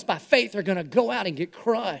some of us, by faith, are going to go out and get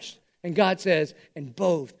crushed. And God says, and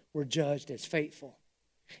both were judged as faithful.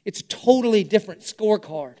 It's a totally different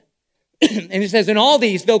scorecard. And it says, and all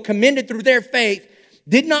these, though commended through their faith,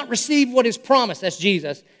 did not receive what is promised. That's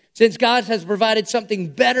Jesus. Since God has provided something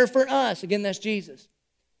better for us. Again, that's Jesus.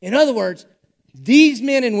 In other words, these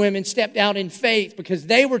men and women stepped out in faith because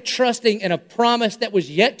they were trusting in a promise that was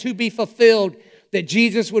yet to be fulfilled, that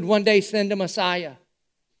Jesus would one day send a Messiah.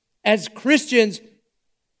 As Christians,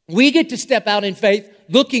 we get to step out in faith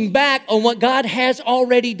looking back on what God has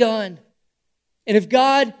already done. And if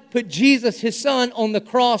God put Jesus, His Son, on the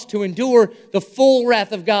cross to endure the full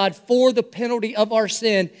wrath of God for the penalty of our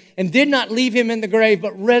sin and did not leave Him in the grave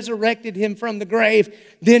but resurrected Him from the grave,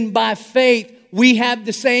 then by faith we have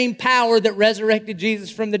the same power that resurrected Jesus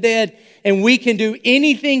from the dead, and we can do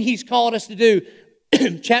anything He's called us to do.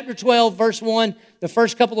 Chapter 12, verse 1, the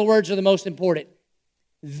first couple of words are the most important.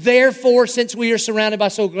 Therefore, since we are surrounded by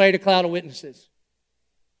so great a cloud of witnesses.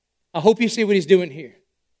 I hope you see what He's doing here.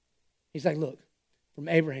 He's like, look, from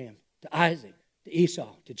Abraham to Isaac to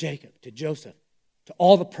Esau to Jacob to Joseph to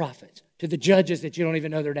all the prophets to the judges that you don't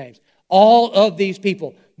even know their names. All of these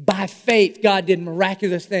people, by faith, God did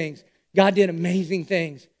miraculous things. God did amazing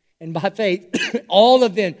things. And by faith, all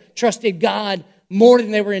of them trusted God more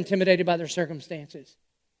than they were intimidated by their circumstances.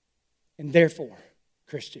 And therefore,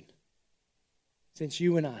 Christian, since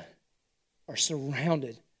you and I are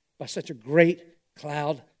surrounded by such a great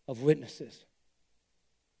cloud of witnesses,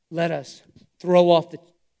 let us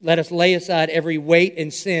lay aside every weight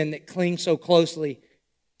and sin that clings so closely,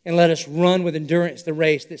 and let us run with endurance the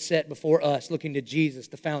race that's set before us, looking to Jesus,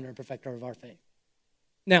 the founder and perfecter of our faith.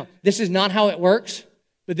 Now, this is not how it works,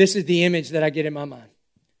 but this is the image that I get in my mind.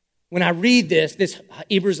 When I read this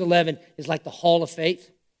Hebrews 11 is like the hall of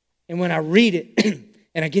faith. And when I read it,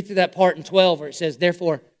 and I get to that part in 12 where it says,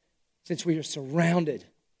 therefore, since we are surrounded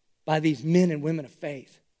by these men and women of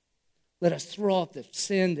faith, Let us throw off the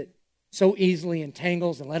sin that so easily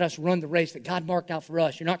entangles, and let us run the race that God marked out for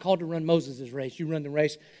us. You're not called to run Moses' race. You run the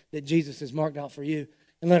race that Jesus has marked out for you.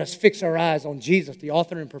 And let us fix our eyes on Jesus, the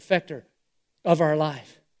author and perfecter of our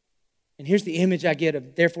life. And here's the image I get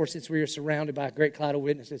of, therefore, since we are surrounded by a great cloud of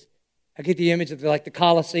witnesses, I get the image of like the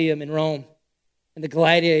Colosseum in Rome and the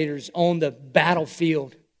gladiators on the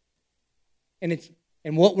battlefield. And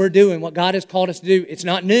what we're doing, what God has called us to do, it's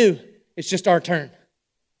not new. It's just our turn.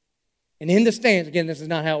 And in the stands, again, this is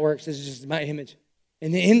not how it works. This is just my image.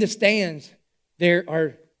 And in the stands, there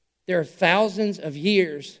are thousands of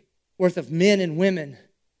years worth of men and women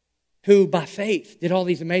who, by faith, did all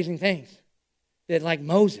these amazing things. That like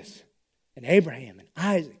Moses and Abraham and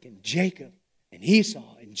Isaac and Jacob and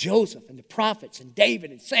Esau and Joseph and the prophets and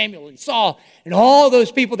David and Samuel and Saul and all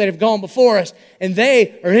those people that have gone before us. And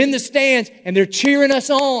they are in the stands and they're cheering us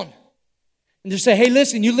on. And they're saying, hey,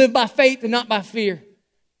 listen, you live by faith and not by fear.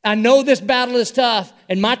 I know this battle is tough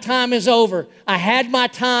and my time is over. I had my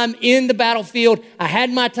time in the battlefield. I had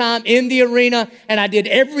my time in the arena and I did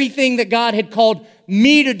everything that God had called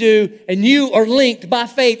me to do. And you are linked by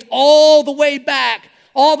faith all the way back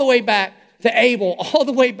to Abel, all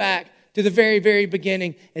the way back to the very, very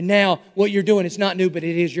beginning. And now what you're doing, it's not new, but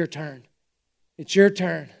it is your turn. It's your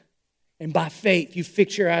turn. And by faith, you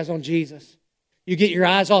fix your eyes on Jesus. You get your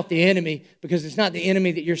eyes off the enemy because it's not the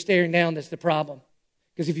enemy that you're staring down that's the problem.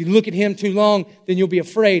 Because if you look at him too long, then you'll be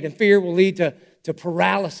afraid, and fear will lead to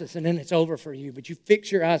paralysis, and then it's over for you. But you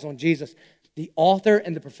fix your eyes on Jesus, the author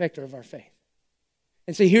and the perfecter of our faith.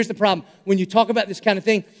 And see, here's the problem. When you talk about this kind of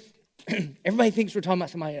thing, everybody thinks we're talking about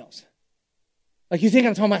somebody else. Like you think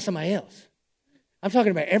I'm talking about somebody else. I'm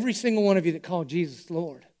talking about every single one of you that call Jesus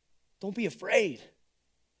Lord. Don't be afraid.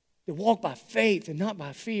 To walk by faith and not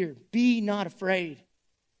by fear. Be not afraid.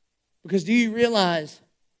 Because do you realize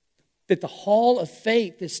that the hall of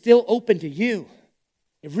faith is still open to you?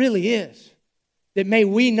 It really is. That may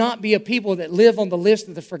we not be a people that live on the list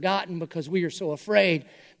of the forgotten because we are so afraid.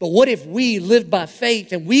 But what if we lived by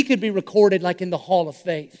faith and we could be recorded like in the hall of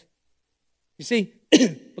faith? You see,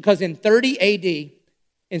 because in 30 AD,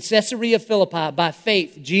 in Caesarea Philippi, by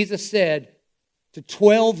faith, Jesus said to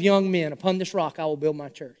 12 young men, upon this rock I will build my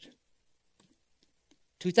church.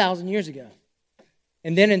 2,000 years ago.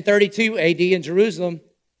 And then in 32 AD in Jerusalem,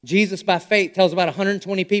 Jesus, by faith, tells about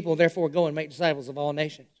 120 people, therefore go and make disciples of all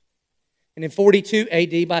nations. And in 42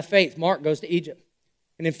 AD, by faith, Mark goes to Egypt.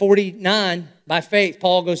 And in 49, by faith,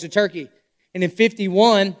 Paul goes to Turkey. And in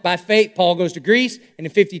 51, by faith, Paul goes to Greece. And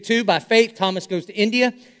in 52, by faith, Thomas goes to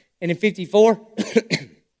India. And in 54,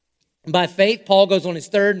 by faith, Paul goes on his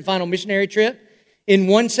third and final missionary trip. In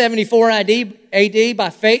 174 AD, by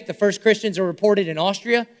faith, the first Christians are reported in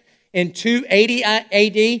Austria. In 280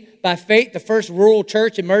 AD, by faith, the first rural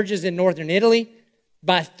church emerges in northern Italy.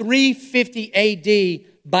 By 350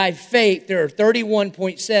 AD, by faith, there are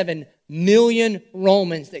 31.7 million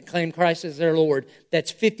Romans that claim Christ as their Lord.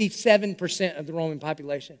 That's 57% of the Roman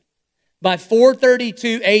population. By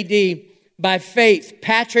 432 AD, by faith,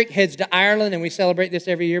 Patrick heads to Ireland, and we celebrate this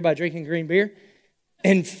every year by drinking green beer.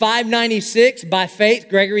 In 596, by faith,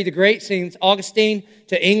 Gregory the Great sends Augustine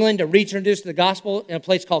to England to reintroduce the gospel in a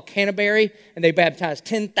place called Canterbury, and they baptized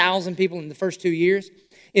 10,000 people in the first 2 years.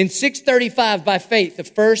 In 635, by faith, the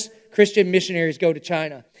first Christian missionaries go to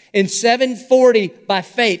China. In 740, by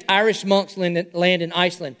faith, Irish monks land in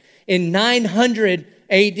Iceland. In 900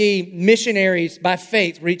 AD, missionaries by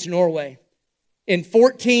faith reach Norway. In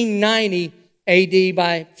 1490 AD,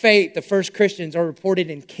 by faith, the first Christians are reported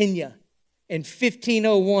in Kenya. In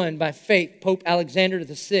 1501, by faith, Pope Alexander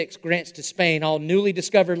VI grants to Spain all newly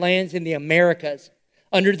discovered lands in the Americas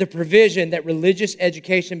under the provision that religious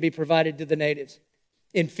education be provided to the natives.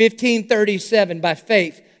 In 1537, by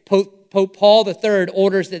faith, Pope Paul III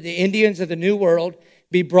orders that the Indians of the New World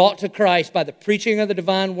be brought to Christ by the preaching of the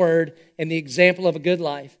divine word and the example of a good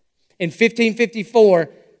life. In 1554,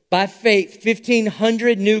 by faith,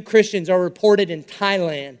 1,500 new Christians are reported in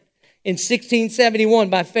Thailand. In 1671,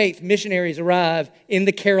 by faith, missionaries arrive in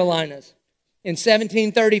the Carolinas. In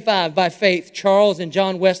 1735, by faith, Charles and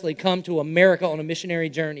John Wesley come to America on a missionary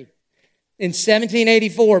journey. In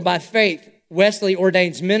 1784, by faith, Wesley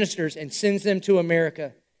ordains ministers and sends them to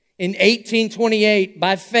America. In 1828,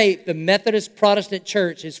 by faith, the Methodist Protestant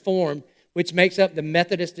Church is formed, which makes up the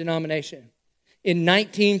Methodist denomination. In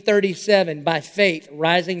 1937, by faith,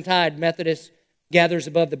 Rising Tide Methodist gathers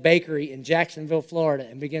above the bakery in Jacksonville, Florida,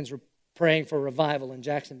 and begins praying for revival in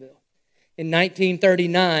Jacksonville. In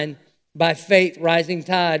 1939, by faith, Rising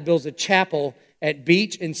Tide builds a chapel at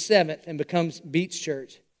Beach and 7th and becomes Beach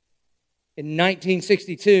Church. In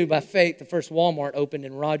 1962, by faith, the first Walmart opened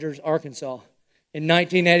in Rogers, Arkansas. In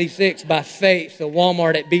 1986, by faith, the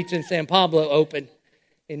Walmart at Beach in San Pablo opened.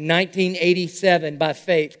 In 1987, by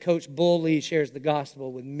faith, Coach Bull Lee shares the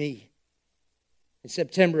gospel with me. In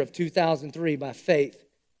September of 2003, by faith,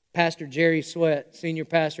 Pastor Jerry Sweat, senior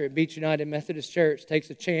pastor at Beach United Methodist Church, takes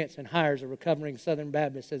a chance and hires a recovering Southern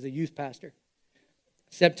Baptist as a youth pastor.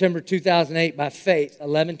 September 2008, by faith,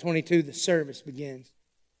 11:22, the service begins.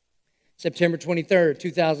 September 23rd,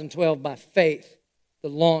 2012, by faith, the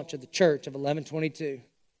launch of the church of 1122.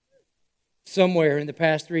 Somewhere in the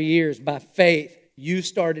past 3 years, by faith, you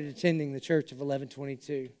started attending the church of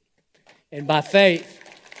 1122. And by faith,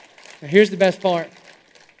 now here's the best part.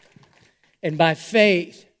 And by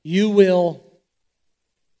faith, you will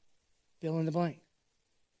fill in the blank.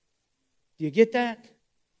 Do you get that?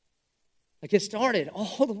 Like it started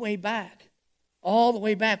all the way back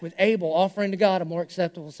with Abel offering to God a more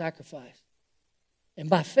acceptable sacrifice. And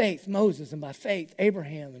by faith, Moses, and by faith,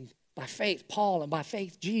 Abraham, and by faith, Paul, and by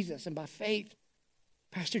faith, Jesus, and by faith,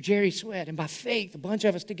 Pastor Jerry Sweat, and by faith, a bunch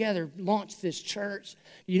of us together launched this church.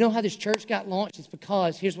 You know how this church got launched? It's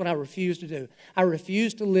because, here's what I refuse to do. I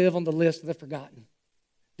refuse to live on the list of the forgotten.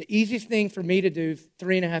 The easiest thing for me to do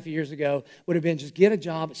 3.5 years ago would have been just get a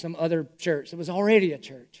job at some other church. It was already a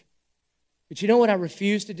church. But you know what I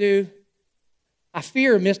refuse to do? I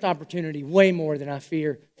fear a missed opportunity way more than I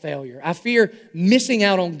fear failure. I fear missing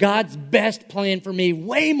out on God's best plan for me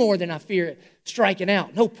way more than I fear striking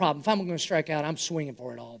out. No problem. If I'm going to strike out, I'm swinging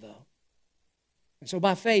for it all, though. And so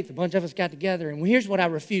by faith, a bunch of us got together, and here's what I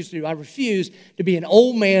refuse to do. I refuse to be an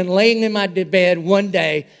old man laying in my bed one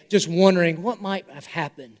day just wondering what might have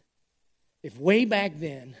happened if way back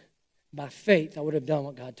then, by faith, I would have done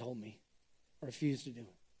what God told me. I refuse to do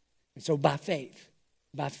it. And so by faith,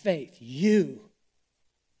 you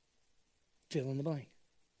fill in the blank.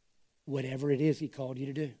 Whatever it is He called you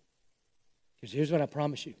to do. Because here's what I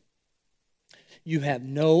promise you. You have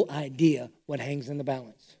no idea what hangs in the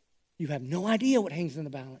balance. You have no idea what hangs in the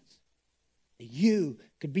balance. You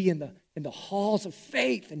could be in the halls of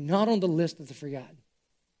faith and not on the list of the forgotten.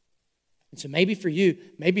 And so maybe for you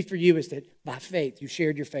is that by faith you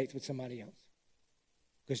shared your faith with somebody else.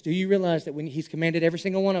 Because do you realize that when He's commanded every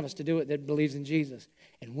single one of us to do it that believes in Jesus,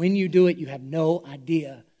 and when you do it, you have no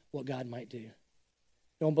idea what God might do.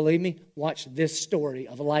 Don't believe me? Watch this story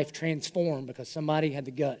of a life transformed because somebody had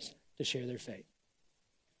the guts to share their faith.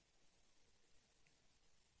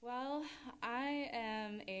 Well,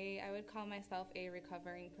 I would call myself a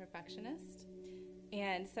recovering perfectionist.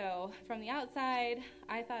 And so from the outside,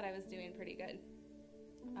 I thought I was doing pretty good.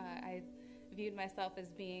 I viewed myself as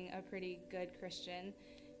being a pretty good Christian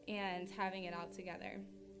and having it all together.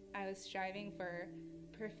 I was striving for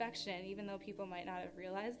perfection, even though people might not have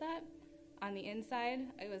realized that. On the inside,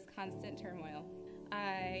 it was constant turmoil.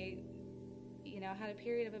 I, had a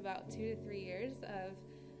period of about 2 to 3 years of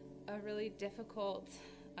a really difficult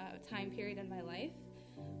time period in my life.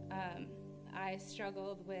 I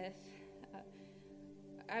struggled with,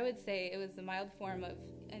 I would say it was a mild form of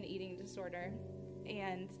an eating disorder,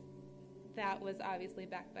 and that was obviously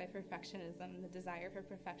backed by perfectionism, the desire for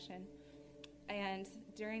perfection. And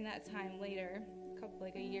during that time later,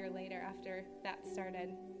 a year later after that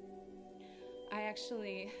started, I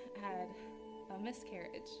actually had a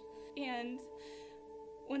miscarriage. And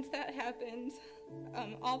once that happened,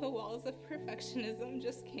 all the walls of perfectionism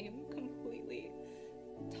just came completely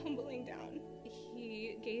tumbling down.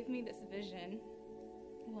 He gave me this vision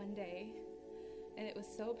one day, and it was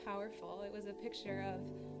so powerful. It was a picture of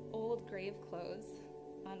old grave clothes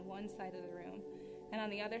on one side of the room, and on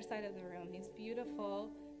the other side of the room, these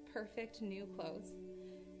beautiful, perfect new clothes.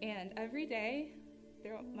 And every day,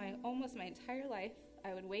 almost my entire life,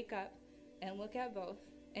 I would wake up and look at both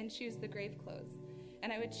and choose the grave clothes.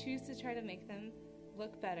 And I would choose to try to make them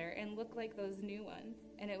look better and look like those new ones.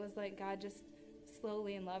 And it was like God just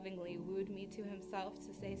slowly and lovingly wooed me to Himself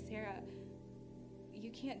to say, Sarah, you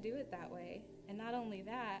can't do it that way. And not only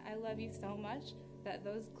that, I love you so much that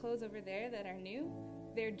those clothes over there that are new,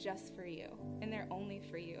 they're just for you. And they're only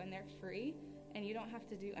for you. And they're free. And you don't have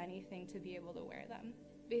to do anything to be able to wear them.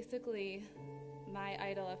 Basically, my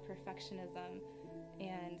idol of perfectionism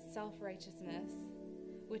and self-righteousness,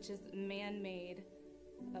 which is a man-made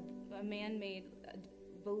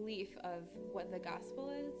belief of what the gospel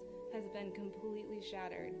is, has been completely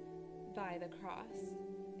shattered by the cross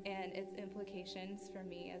and its implications for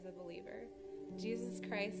me as a believer. Jesus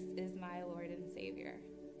Christ is my Lord and Savior.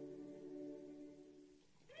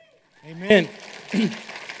 Amen.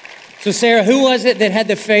 So Sarah, who was it that had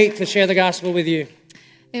the faith to share the gospel with you?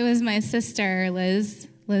 It was my sister, Liz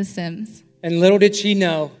Sims. And little did she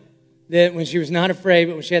know that when she was not afraid,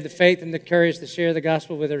 but when she had the faith and the courage to share the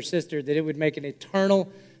gospel with her sister, that it would make an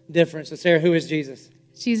eternal difference. So Sarah, who is Jesus?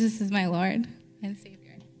 Jesus is my Lord and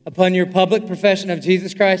Savior. Upon your public profession of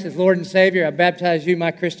Jesus Christ as Lord and Savior, I baptize you,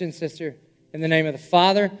 my Christian sister, in the name of the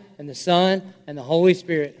Father and the Son and the Holy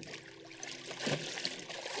Spirit.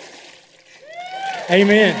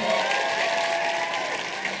 Amen.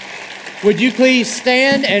 Would you please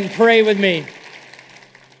stand and pray with me?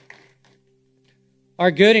 Our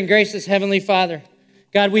good and gracious Heavenly Father,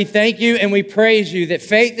 God, we thank you and we praise you that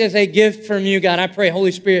faith is a gift from you, God. I pray,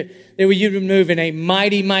 Holy Spirit, that you would move in a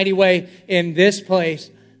mighty, mighty way in this place,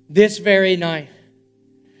 this very night.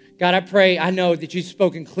 God, I pray, I know that you've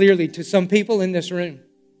spoken clearly to some people in this room.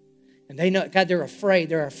 And they know, God, they're afraid.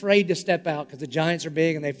 They're afraid to step out because the giants are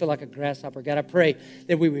big and they feel like a grasshopper. God, I pray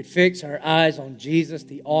that we would fix our eyes on Jesus,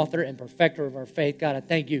 the author and perfecter of our faith. God, I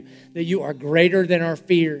thank you that you are greater than our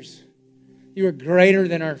fears. You are greater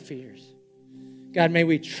than our fears. God, may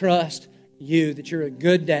we trust you, that you're a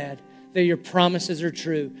good dad, that your promises are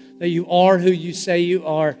true, that you are who you say you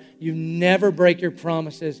are. You never break your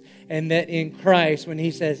promises, and that in Christ, when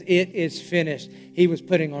he says it is finished, he was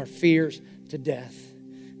putting our fears to death.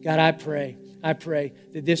 God, I pray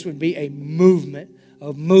that this would be a movement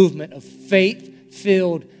of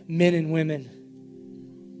faith-filled men and women.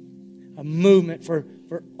 A movement for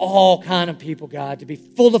all kind of people, God, to be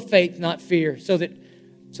full of faith, not fear, so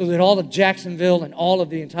that all of Jacksonville and all of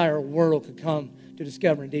the entire world could come to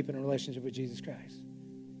discover and deepen a relationship with Jesus Christ.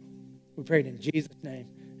 We pray it in Jesus' name.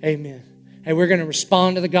 Amen. Hey, we're going to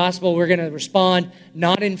respond to the gospel. We're going to respond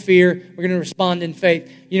not in fear. We're going to respond in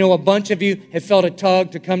faith. You know, a bunch of you have felt a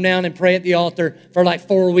tug to come down and pray at the altar for like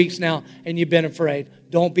 4 weeks now, and you've been afraid.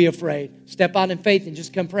 Don't be afraid. Step out in faith and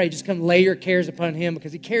just come pray. Just come lay your cares upon him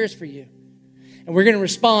because he cares for you. And we're going to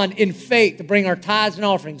respond in faith to bring our tithes and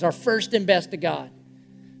offerings, our first and best to God,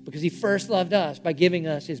 because he first loved us by giving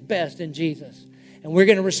us his best in Jesus. And we're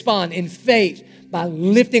going to respond in faith by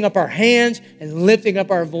lifting up our hands and lifting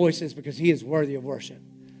up our voices because he is worthy of worship.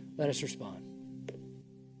 Let us respond.